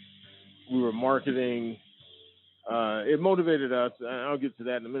were marketing. It motivated us, and I'll get to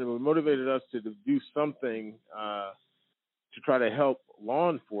that in a minute, but it motivated us to do something to try to help law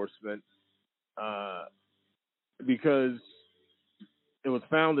enforcement because it was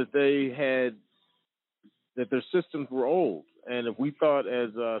found that that their systems were old. And if we thought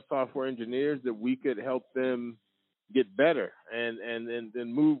as software engineers that we could help them get better and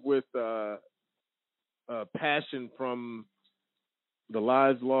move with passion from the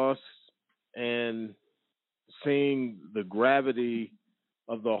lives lost and seeing the gravity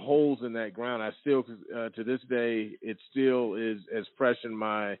of the holes in that ground, I still, to this day, it still is as fresh in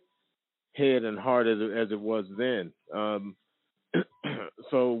my head and heart as it was then.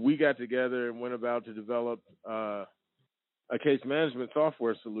 So we got together and went about to develop a case management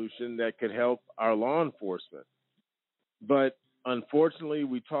software solution that could help our law enforcement. But unfortunately,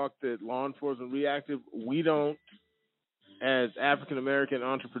 we talked that law enforcement reactive. We don't, as African-American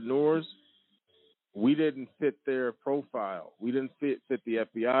entrepreneurs, we didn't fit their profile. We didn't fit the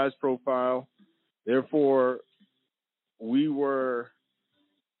FBI's profile. Therefore, we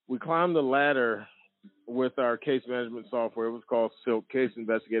climbed the ladder with our case management software. It was called Silk, Case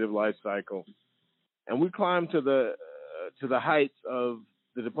Investigative Lifecycle, and we climbed to the heights of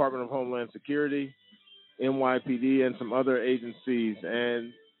the Department of Homeland Security, NYPD, and some other agencies.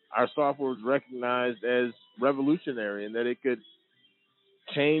 And our software was recognized as revolutionary in that it could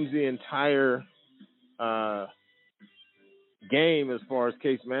change the entire game as far as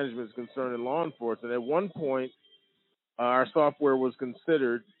case management is concerned in law enforcement. At one point, our software was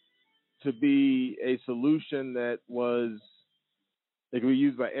considered to be a solution that could be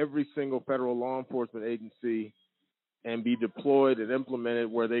used by every single federal law enforcement agency and be deployed and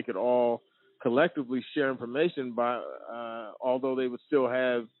implemented where they could all collectively share information although they would still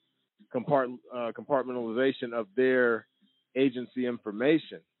have compartmentalization of their agency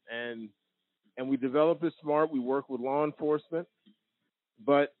information. And we developed it smart. We work with law enforcement.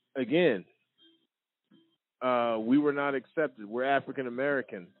 But again, we were not accepted. We're African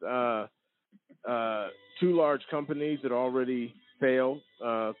Americans. 2 large companies that already failed,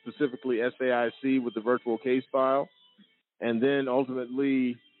 specifically SAIC with the virtual case file, and then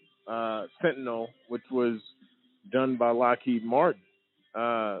ultimately Sentinel, which was done by Lockheed Martin.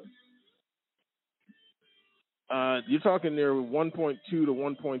 You're talking near $1.2 to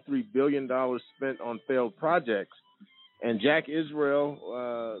 $1.3 billion spent on failed projects. And Jack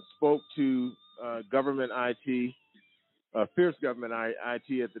Israel spoke to government IT Fierce Government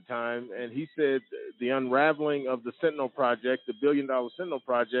IT at the time, and he said the unraveling of the Sentinel Project, the $1 billion Sentinel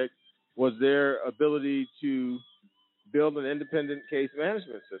Project, was their ability to build an independent case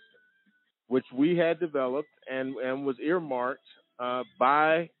management system, which we had developed and was earmarked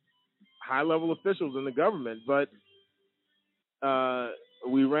by high-level officials in the government. But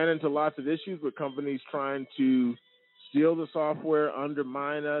we ran into lots of issues with companies trying to steal the software,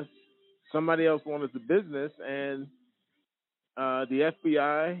 undermine us. Somebody else wanted the business, and the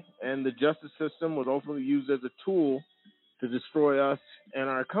FBI and the justice system was ultimately used as a tool to destroy us and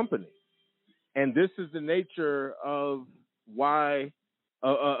our company. And this is the nature of why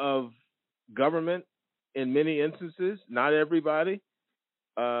of government in many instances, not everybody,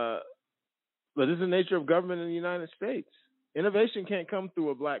 but this is the nature of government in the United States. Innovation can't come through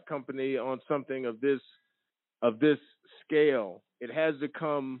a black company on something of this scale. It has to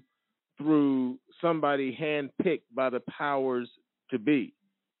come through somebody handpicked by the powers to be.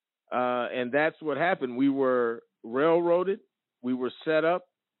 And that's what happened. We were railroaded, we were set up,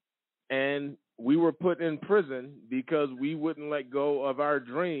 and we were put in prison because we wouldn't let go of our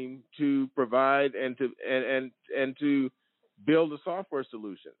dream to provide and to build a software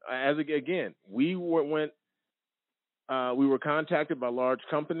solution. We were contacted by large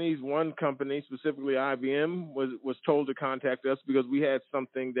companies. One company, specifically IBM, was told to contact us because we had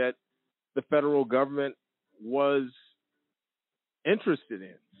something that the federal government was interested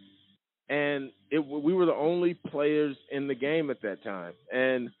in. And we were the only players in the game at that time.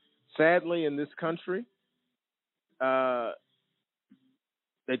 And sadly, in this country, they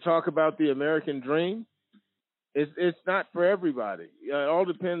talk about the American dream. It's not for everybody. It all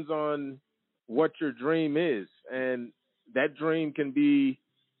depends on what your dream is. And that dream can be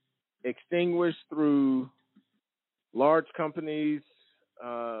extinguished through large companies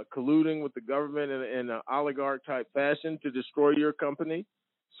colluding with the government in an oligarch-type fashion to destroy your company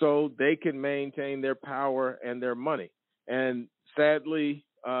so they can maintain their power and their money. And sadly,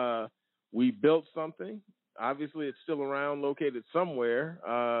 we built something. Obviously, it's still around, located somewhere.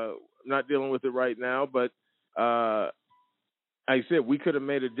 Not dealing with it right now, but like I said, we could have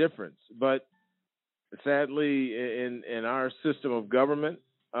made a difference. But sadly, in our system of government,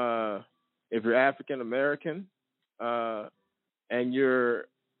 if you're African American and you're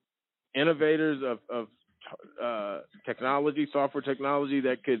innovators of technology, software technology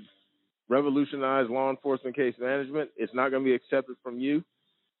that could revolutionize law enforcement case management, it's not going to be accepted from you.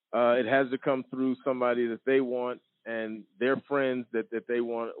 It has to come through somebody that they want and their friends that they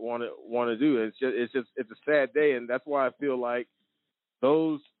want to do. It's a sad day, and that's why I feel like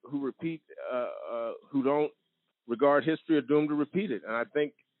those who who don't regard history are doomed to repeat it. And I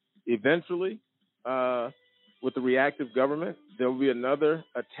think eventually, with the reactive government, there will be another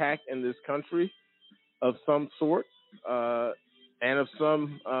attack in this country of some sort and of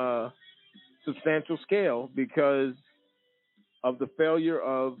some substantial scale because of the failure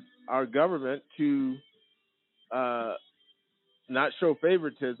of our government to not show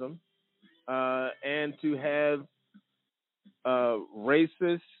favoritism and to have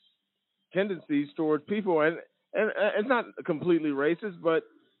racist tendencies towards people. And it's not completely racist, but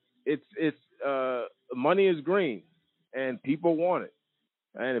it's money is green and people want it.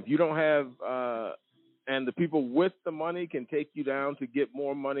 And if you don't have and the people with the money can take you down to get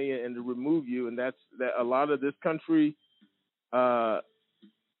more money and to remove you. And that's that. A lot of this country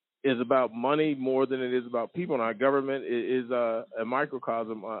is about money more than it is about people. And our government is a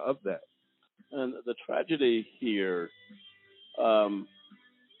microcosm of that. And the tragedy here,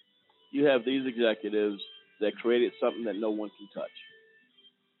 you have these executives that created something that no one can touch.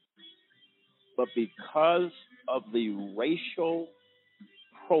 But because of the racial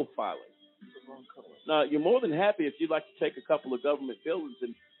profiling, now you're more than happy if you'd like to take a couple of government buildings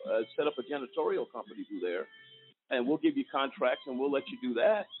and set up a janitorial company through there, and we'll give you contracts and we'll let you do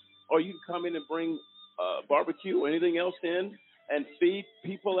that. Or you can come in and bring barbecue or anything else in and feed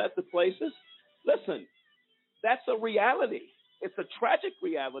people at the places. Listen, that's a reality. It's a tragic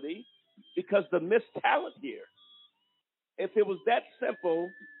reality because the missed talent here. If it was that simple,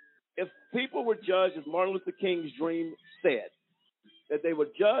 if people were judged, as Martin Luther King's dream said, that they were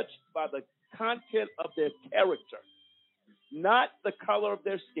judged by the content of their character, not the color of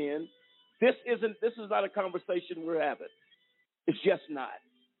their skin, this is not a conversation we're having. It's just not.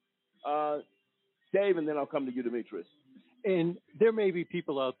 Dave, and then I'll come to you, Demetrius. And there may be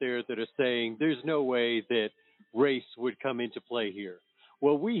people out there that are saying there's no way that race would come into play here.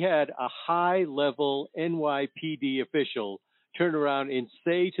 Well, we had a high-level NYPD official turn around and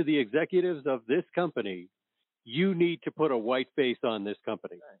say to the executives of this company, you need to put a white face on this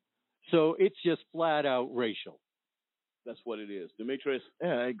company. So it's just flat out racial. That's what it is. Demetrius?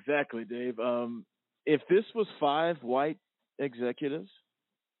 Yeah, exactly, Dave. If this was 5 white executives,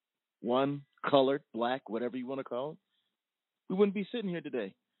 1 colored, black, whatever you want to call it, we wouldn't be sitting here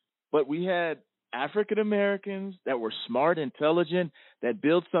today. But we had African Americans that were smart, intelligent, that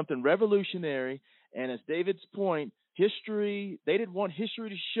built something revolutionary. And as David's point, history, they didn't want history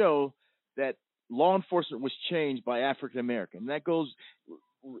to show that law enforcement was changed by African American. That goes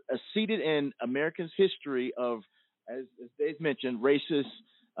seated in Americans' history of, as Dave mentioned, racist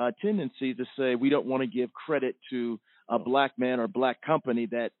tendency to say we don't want to give credit to a black man or black company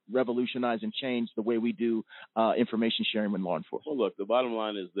that revolutionized and changed the way we do information sharing with law enforcement. Well, look, the bottom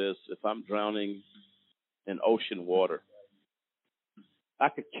line is this. If I'm drowning in ocean water, I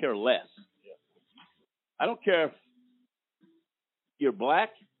could care less. I don't care if you're black,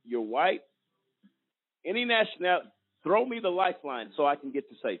 you're white, any nationality, throw me the lifeline so I can get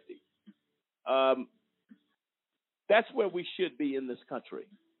to safety. That's where we should be in this country.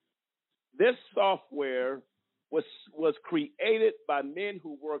 This software was created by men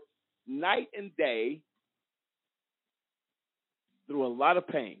who worked night and day through a lot of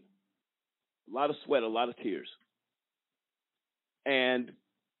pain, a lot of sweat, a lot of tears. And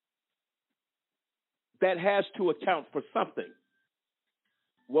that has to account for something.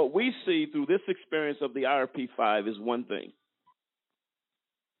 What we see through this experience of the IRP-5 is one thing.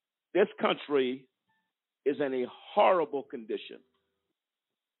 This country is in a horrible condition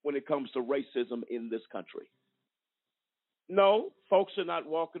when it comes to racism in this country. No, folks are not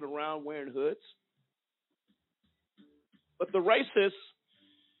walking around wearing hoods. But the racists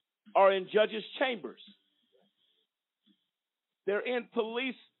are in judges' chambers. They're in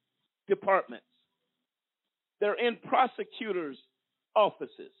police departments. They're in prosecutors'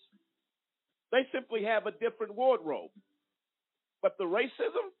 offices. They simply have a different wardrobe. But the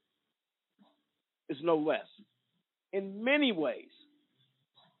racism is no less. In many ways,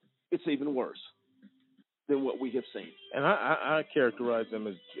 it's even worse than what we have seen. And I characterize them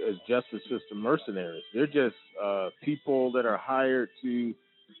as justice system mercenaries. They're just people that are hired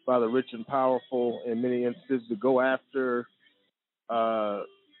by the rich and powerful in many instances to go after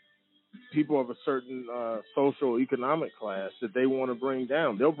people of a certain social economic class that they want to bring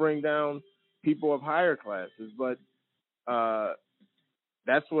down. They'll bring down people of higher classes, but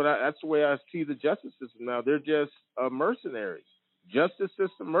that's the way I see the justice system now. They're just mercenaries, justice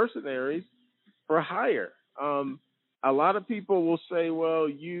system mercenaries for hire. A lot of people will say, well,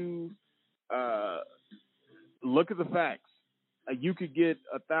 you look at the facts. You could get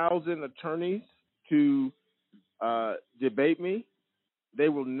 1,000 attorneys to debate me. They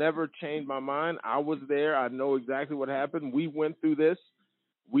will never change my mind. I was there. I know exactly what happened. We went through this.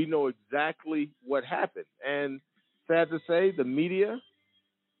 We know exactly what happened. And sad to say, the media,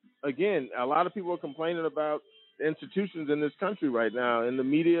 again, a lot of people are complaining about institutions in this country right now, and the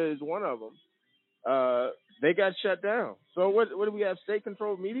media is one of them. They got shut down. So what do we have?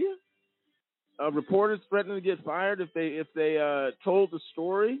 State-controlled media? Reporters threatening to get fired if they told the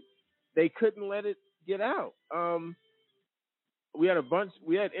story. They couldn't let it get out. We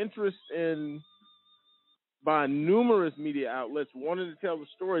had interest by numerous media outlets wanting to tell the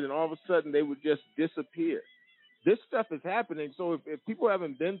story, then all of a sudden they would just disappear. This stuff is happening. So if people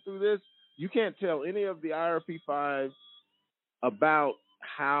haven't been through this, you can't tell any of the IRP-5 about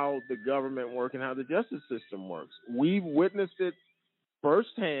how the government works and how the justice system works. We've witnessed it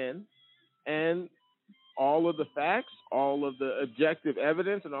firsthand, and all of the facts, all of the objective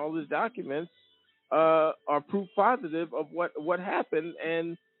evidence, and all the documents are proof positive of what happened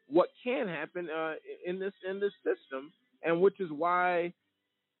and what can happen in this system, and which is why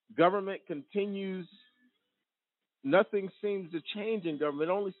government continues. Nothing seems to change in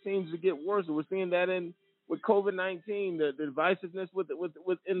government. It only seems to get worse. We're seeing that with COVID-19, the divisiveness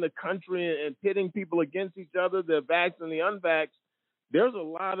within the country and pitting people against each other, the vaxxed and the unvaxxed. There's a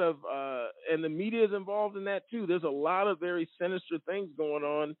lot of, and the media is involved in that too. There's a lot of very sinister things going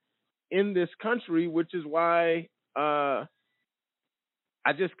on in this country, which is why I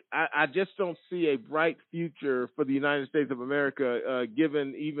just don't see a bright future for the United States of America,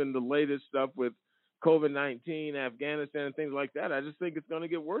 given even the latest stuff with COVID-19, Afghanistan, and things like that. I just think it's going to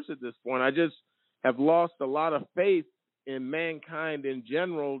get worse at this point. I just have lost a lot of faith in mankind in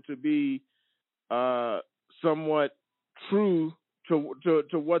general to be somewhat true to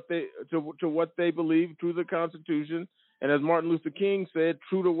what they believe, true to the Constitution, and as Martin Luther King said,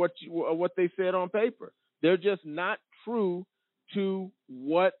 true to what they said on paper. They're just not true to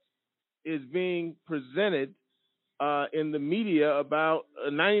what is being presented in the media about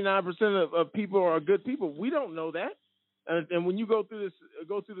 99% of people are good people. We don't know that, and when you go through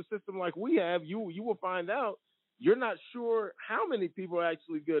the system like we have, you will find out you're not sure how many people are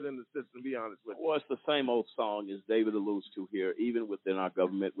actually good in the system, to be honest with you. Well, it's the same old song as David alludes to here, even within our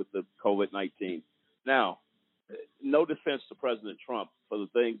government with the COVID-19. Now, no defense to President Trump for the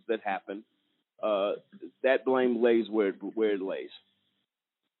things that happened. That blame lays where it lays.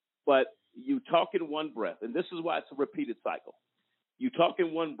 But you talk in one breath, and this is why it's a repeated cycle. You talk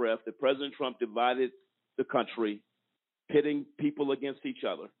in one breath that President Trump divided the country, pitting people against each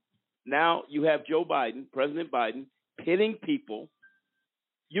other. Now you have Joe Biden, President Biden, pitting people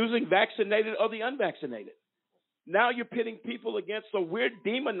using vaccinated or the unvaccinated. Now you're pitting people against, so we're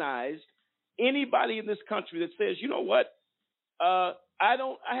demonized anybody in this country that says, you know what, I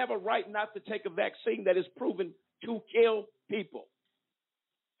have a right not to take a vaccine that is proven to kill people.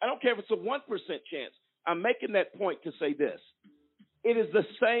 I don't care if it's a 1% chance. I'm making that point to say this. It is the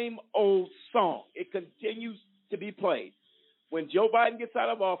same old song. It continues to be played. When Joe Biden gets out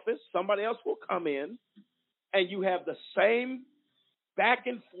of office, somebody else will come in, and you have the same back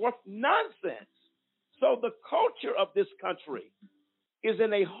and forth nonsense. So the culture of this country is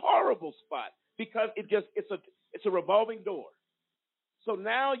in a horrible spot because it's a revolving door. So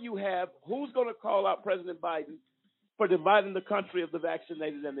now you have who's going to call out President Biden for dividing the country of the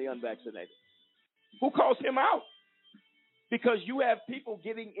vaccinated and the unvaccinated? Who calls him out? Because you have people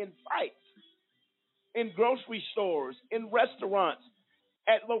getting in fights in grocery stores, in restaurants,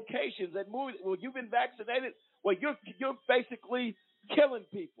 at locations, at movies. Well, you've been vaccinated. Well, you're basically killing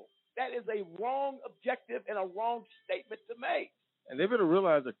people. That is a wrong objective and a wrong statement to make. And they better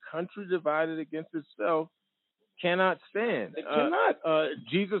realize a country divided against itself cannot stand. It cannot.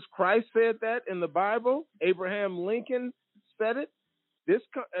 Jesus Christ said that in the Bible. Abraham Lincoln said it.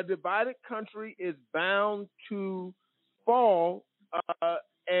 A divided country is bound to fall,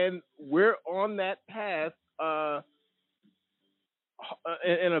 and we're on that path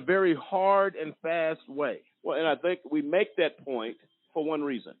in a very hard and fast way. Well, and I think we make that point for one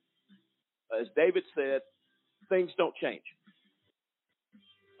reason. As David said, things don't change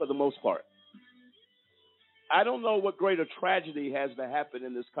for the most part. I don't know what greater tragedy has to happen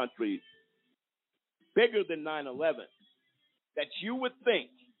in this country bigger than 9/11 that you would think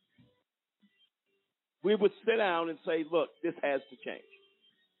we would sit down and say, look, this has to change.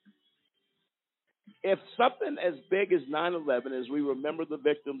 If something as big as 9/11, as we remember the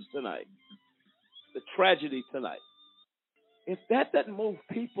victims tonight, the tragedy tonight, if that doesn't move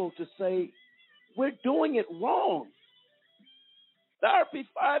people to say, we're doing it wrong, the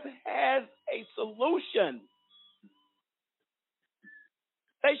RP5 has a solution.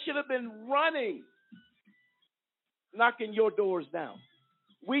 They should have been running, knocking your doors down.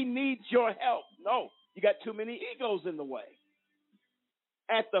 We need your help. No, you got too many egos in the way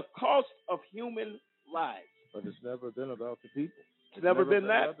at the cost of human lives. But it's never been about the people. It's never been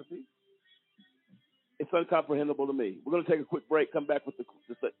that. About the people. It's incomprehensible to me. We're going to take a quick break, come back with to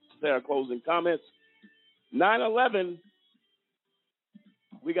say our closing comments. 9/11,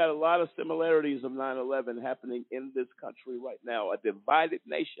 we got a lot of similarities of 9/11 happening in this country right now, a divided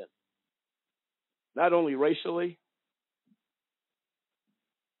nation, not only racially,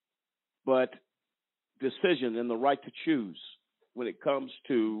 but decision and the right to choose when it comes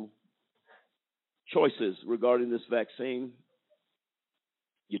to choices regarding this vaccine.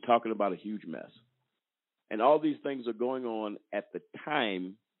 You're talking about a huge mess. And all these things are going on at the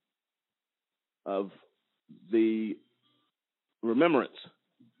time of the remembrance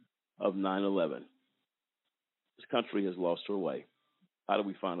of 9/11. This country has lost her way. How do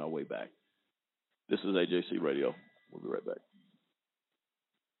we find our way back? This is AJC Radio. We'll be right back.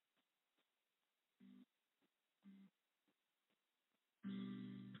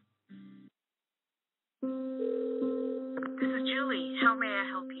 This is Julie. How may I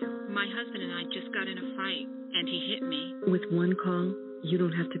help you? My husband and I just got in a fight, and he hit me. With one call, you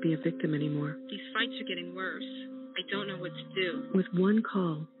don't have to be a victim anymore. These fights are getting worse. I don't know what to do. With one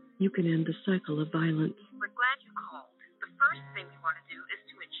call, you can end the cycle of violence. We're glad you called. The first thing we want to do is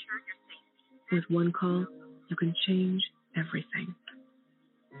to ensure your safety. With one call, you can change everything.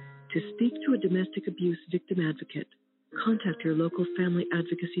 To speak to a domestic abuse victim advocate, contact your local family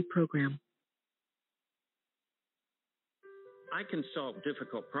advocacy program. I can solve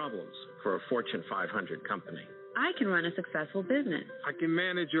difficult problems for a Fortune 500 company. I can run a successful business. I can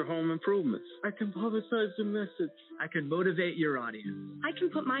manage your home improvements. I can publicize the message. I can motivate your audience. I can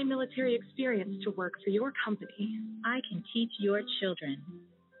put my military experience to work for your company. I can teach your children.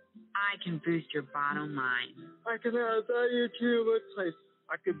 I can boost your bottom line. I can add value to your workplace.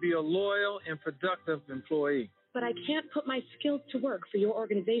 I could be a loyal and productive employee. But I can't put my skills to work for your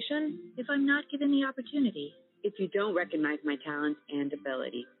organization if I'm not given the opportunity. if you don't recognize my talents and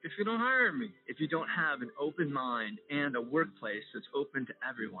ability. If you don't hire me, if you don't have an open mind and a workplace that's open to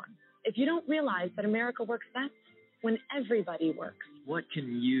everyone. If you don't realize that America works best when everybody works. What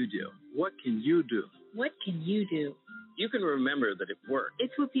can you do? What can you do? What can you do? You can remember that it worked.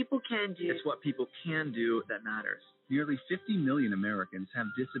 It's what people can do. It's what people can do that matters. Nearly 50 million Americans have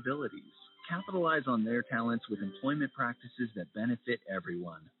disabilities. Capitalize on their talents with employment practices that benefit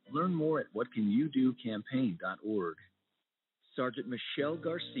everyone. Learn more at whatcanyoudocampaign.org. Sergeant Michelle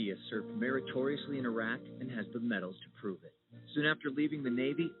Garcia served meritoriously in Iraq and has the medals to prove it. Soon after leaving the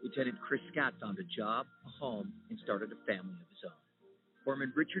Navy, Lieutenant Chris Scott found a job, a home, and started a family of his own.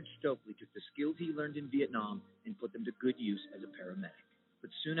 Foreman Richard Stokely took the skills he learned in Vietnam and put them to good use as a paramedic.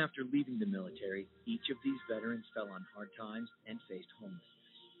 But soon after leaving the military, each of these veterans fell on hard times and faced homelessness.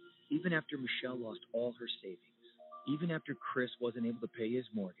 Even after Michelle lost all her savings, even after Chris wasn't able to pay his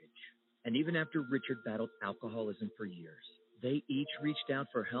mortgage, and even after Richard battled alcoholism for years, they each reached out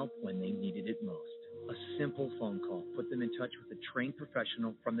for help when they needed it most. A simple phone call put them in touch with a trained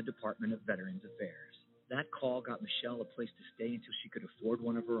professional from the Department of Veterans Affairs. That call got Michelle a place to stay until she could afford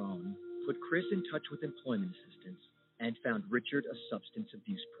one of her own, put Chris in touch with employment assistance, and found Richard a substance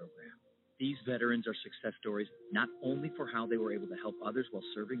abuse program. These veterans are success stories not only for how they were able to help others while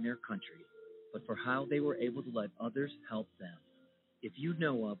serving their country, but for how they were able to let others help them. If you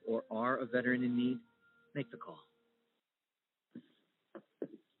know of or are a veteran in need, make the call.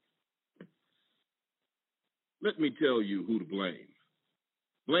 Let me tell you who to blame.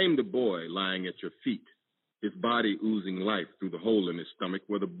 Blame the boy lying at your feet, his body oozing life through the hole in his stomach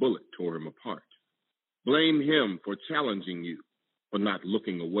where the bullet tore him apart. Blame him for challenging you, for not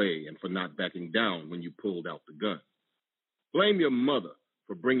looking away and for not backing down when you pulled out the gun. Blame your mother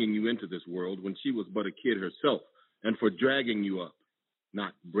for bringing you into this world when she was but a kid herself and for dragging you up,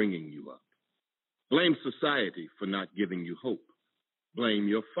 not bringing you up. Blame society for not giving you hope. Blame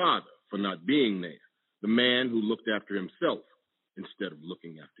your father for not being there, the man who looked after himself instead of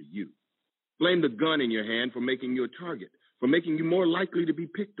looking after you. Blame the gun in your hand for making you a target, for making you more likely to be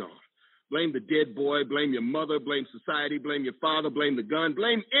picked on. Blame the dead boy, blame your mother, blame society, blame your father, blame the gun,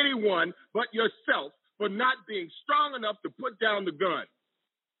 blame anyone but yourself for not being strong enough to put down the gun,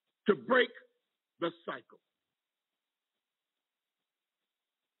 to break the cycle.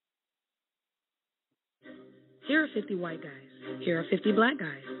 Here are 50 white guys. Here are 50 black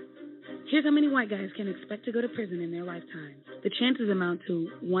guys. Here's how many white guys can expect to go to prison in their lifetime. The chances amount to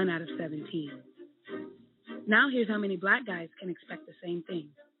 1 out of 17. Now here's how many black guys can expect the same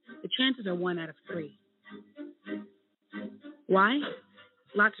thing. The chances are 1 out of 3. Why?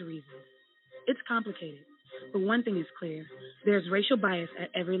 Lots of reasons. It's complicated, but one thing is clear. There's racial bias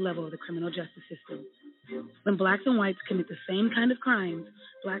at every level of the criminal justice system. When blacks and whites commit the same kind of crimes,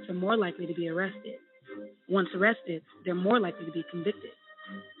 blacks are more likely to be arrested. Once arrested, they're more likely to be convicted.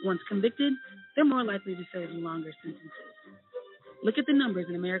 Once convicted, they're more likely to serve longer sentences. Look at the numbers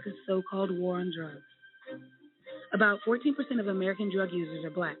in America's so-called war on drugs. About 14% of American drug users are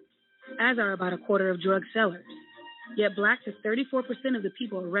black, as are about a quarter of drug sellers. Yet blacks are 34% of the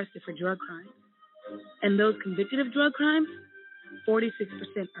people arrested for drug crimes. And those convicted of drug crimes,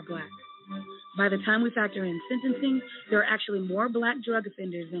 46% are black. By the time we factor in sentencing, there are actually more black drug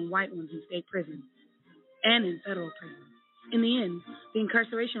offenders than white ones in state prisons and in federal prisons. In the end, the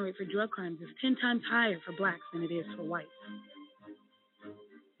incarceration rate for drug crimes is 10 times higher for blacks than it is for whites.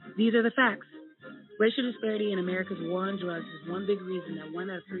 These are the facts. Racial disparity in America's war on drugs is one big reason that 1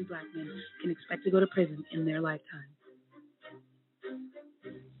 out of 3 black men can expect to go to prison in their lifetime.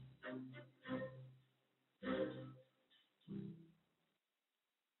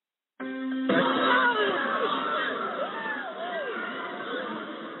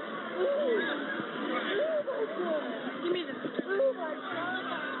 Give me this. Oh my God.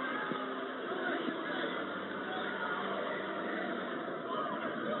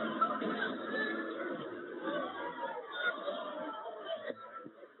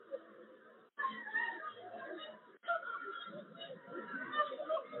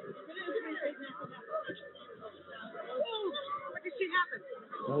 What did she happen?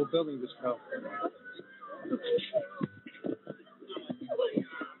 The whole building just fell.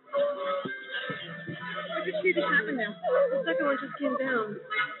 What did she just happen now? The second one just came down. When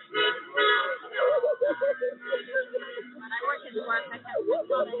I worked in the glass, I kept down.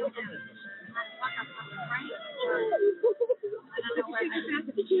 I don't know where I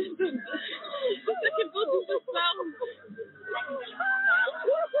happened. The second building just fell.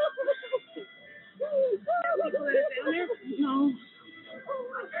 People that are down there? No.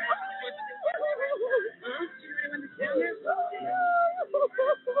 Huh? Anyone that's down there?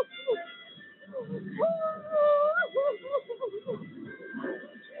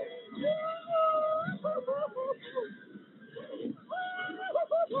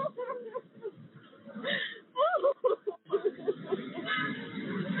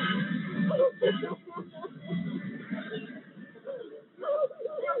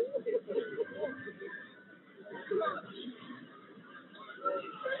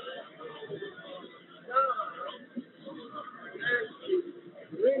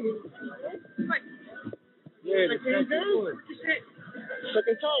 Hey, the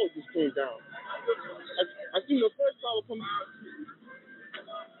second tower just came down. I seen the first tower come out.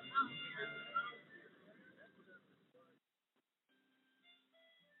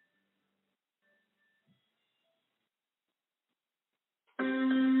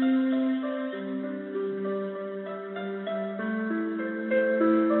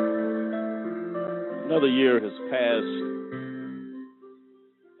 Another year has passed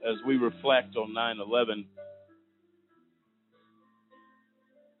as we reflect on 9/11.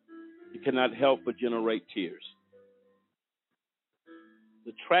 You cannot help but generate tears.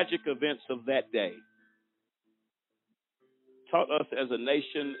 The tragic events of that day taught us as a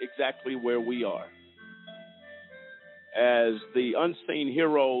nation exactly where we are. As the unseen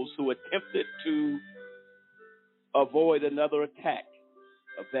heroes who attempted to avoid another attack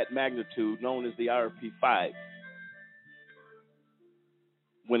of that magnitude known as the IRP-5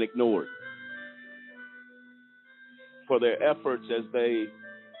 when ignored. For their efforts as they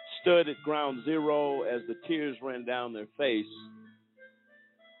stood at ground zero as the tears ran down their face,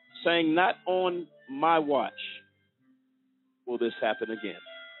 saying, "Not on my watch will this happen again."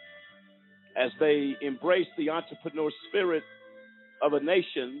 As they embraced the entrepreneur spirit of a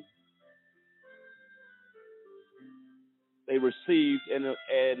nation, they received an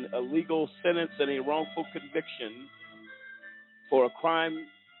illegal sentence and a wrongful conviction for a crime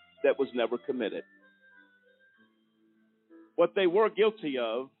that was never committed. What they were guilty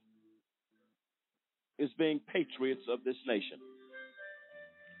of is being patriots of this nation.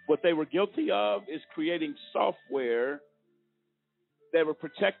 What they were guilty of is creating software that would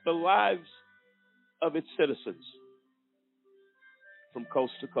protect the lives of its citizens from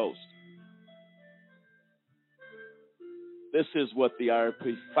coast to coast. This is what the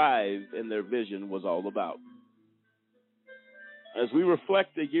IRP-5 and their vision was all about. As we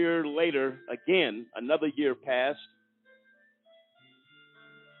reflect a year later, again, another year passed,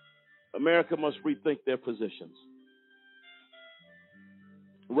 America must rethink their positions.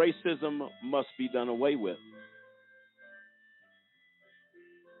 Racism must be done away with.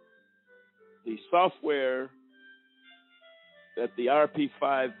 The software that the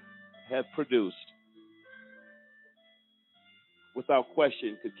IRP-5 have produced, without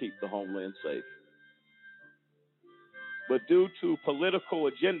question, could keep the homeland safe. But due to political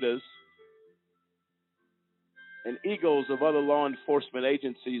agendas and egos of other law enforcement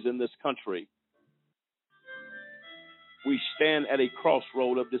agencies in this country, we stand at a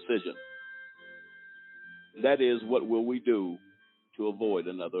crossroad of decision. That is, what will we do to avoid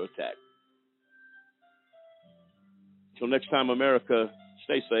another attack? Till next time, America,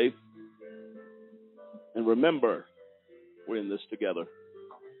 stay safe. And remember, we're in this together.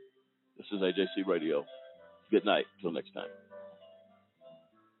 This is AJC Radio. Good night. Till next time.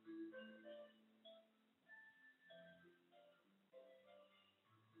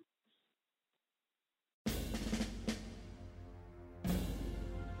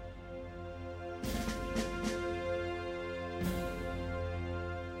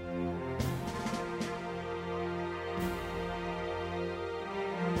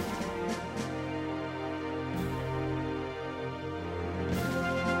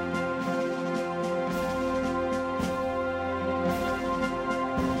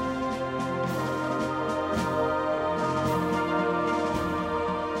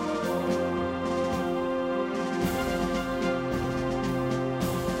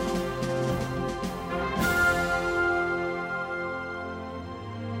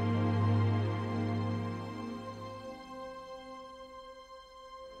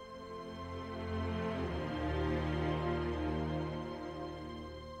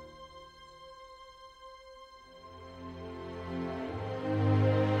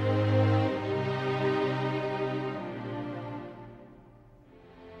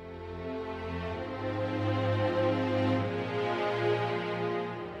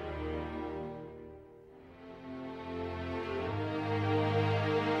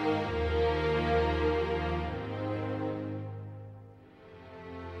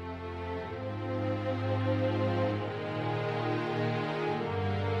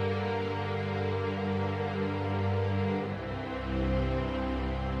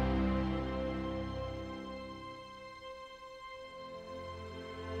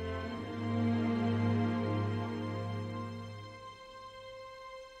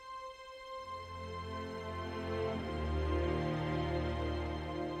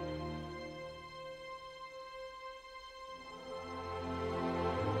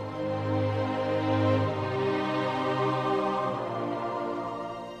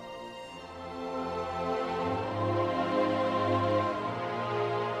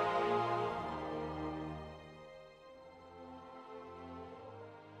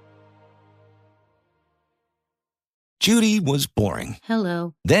 Judy was boring.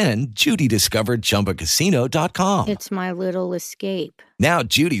 Hello. Then Judy discovered ChumbaCasino.com. It's my little escape. Now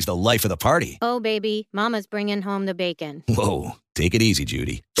Judy's the life of the party. Oh, baby, mama's bringing home the bacon. Whoa, take it easy,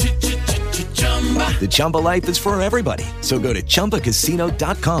 Judy. The Chumba life is for everybody. So go to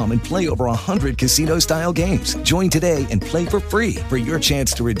ChumbaCasino.com and play over 100 casino-style games. Join today and play for free for your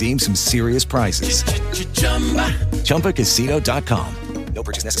chance to redeem some serious prizes. ChumbaCasino.com. No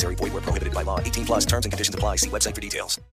purchase necessary. Void where prohibited by law. 18 plus terms and conditions apply. See website for details.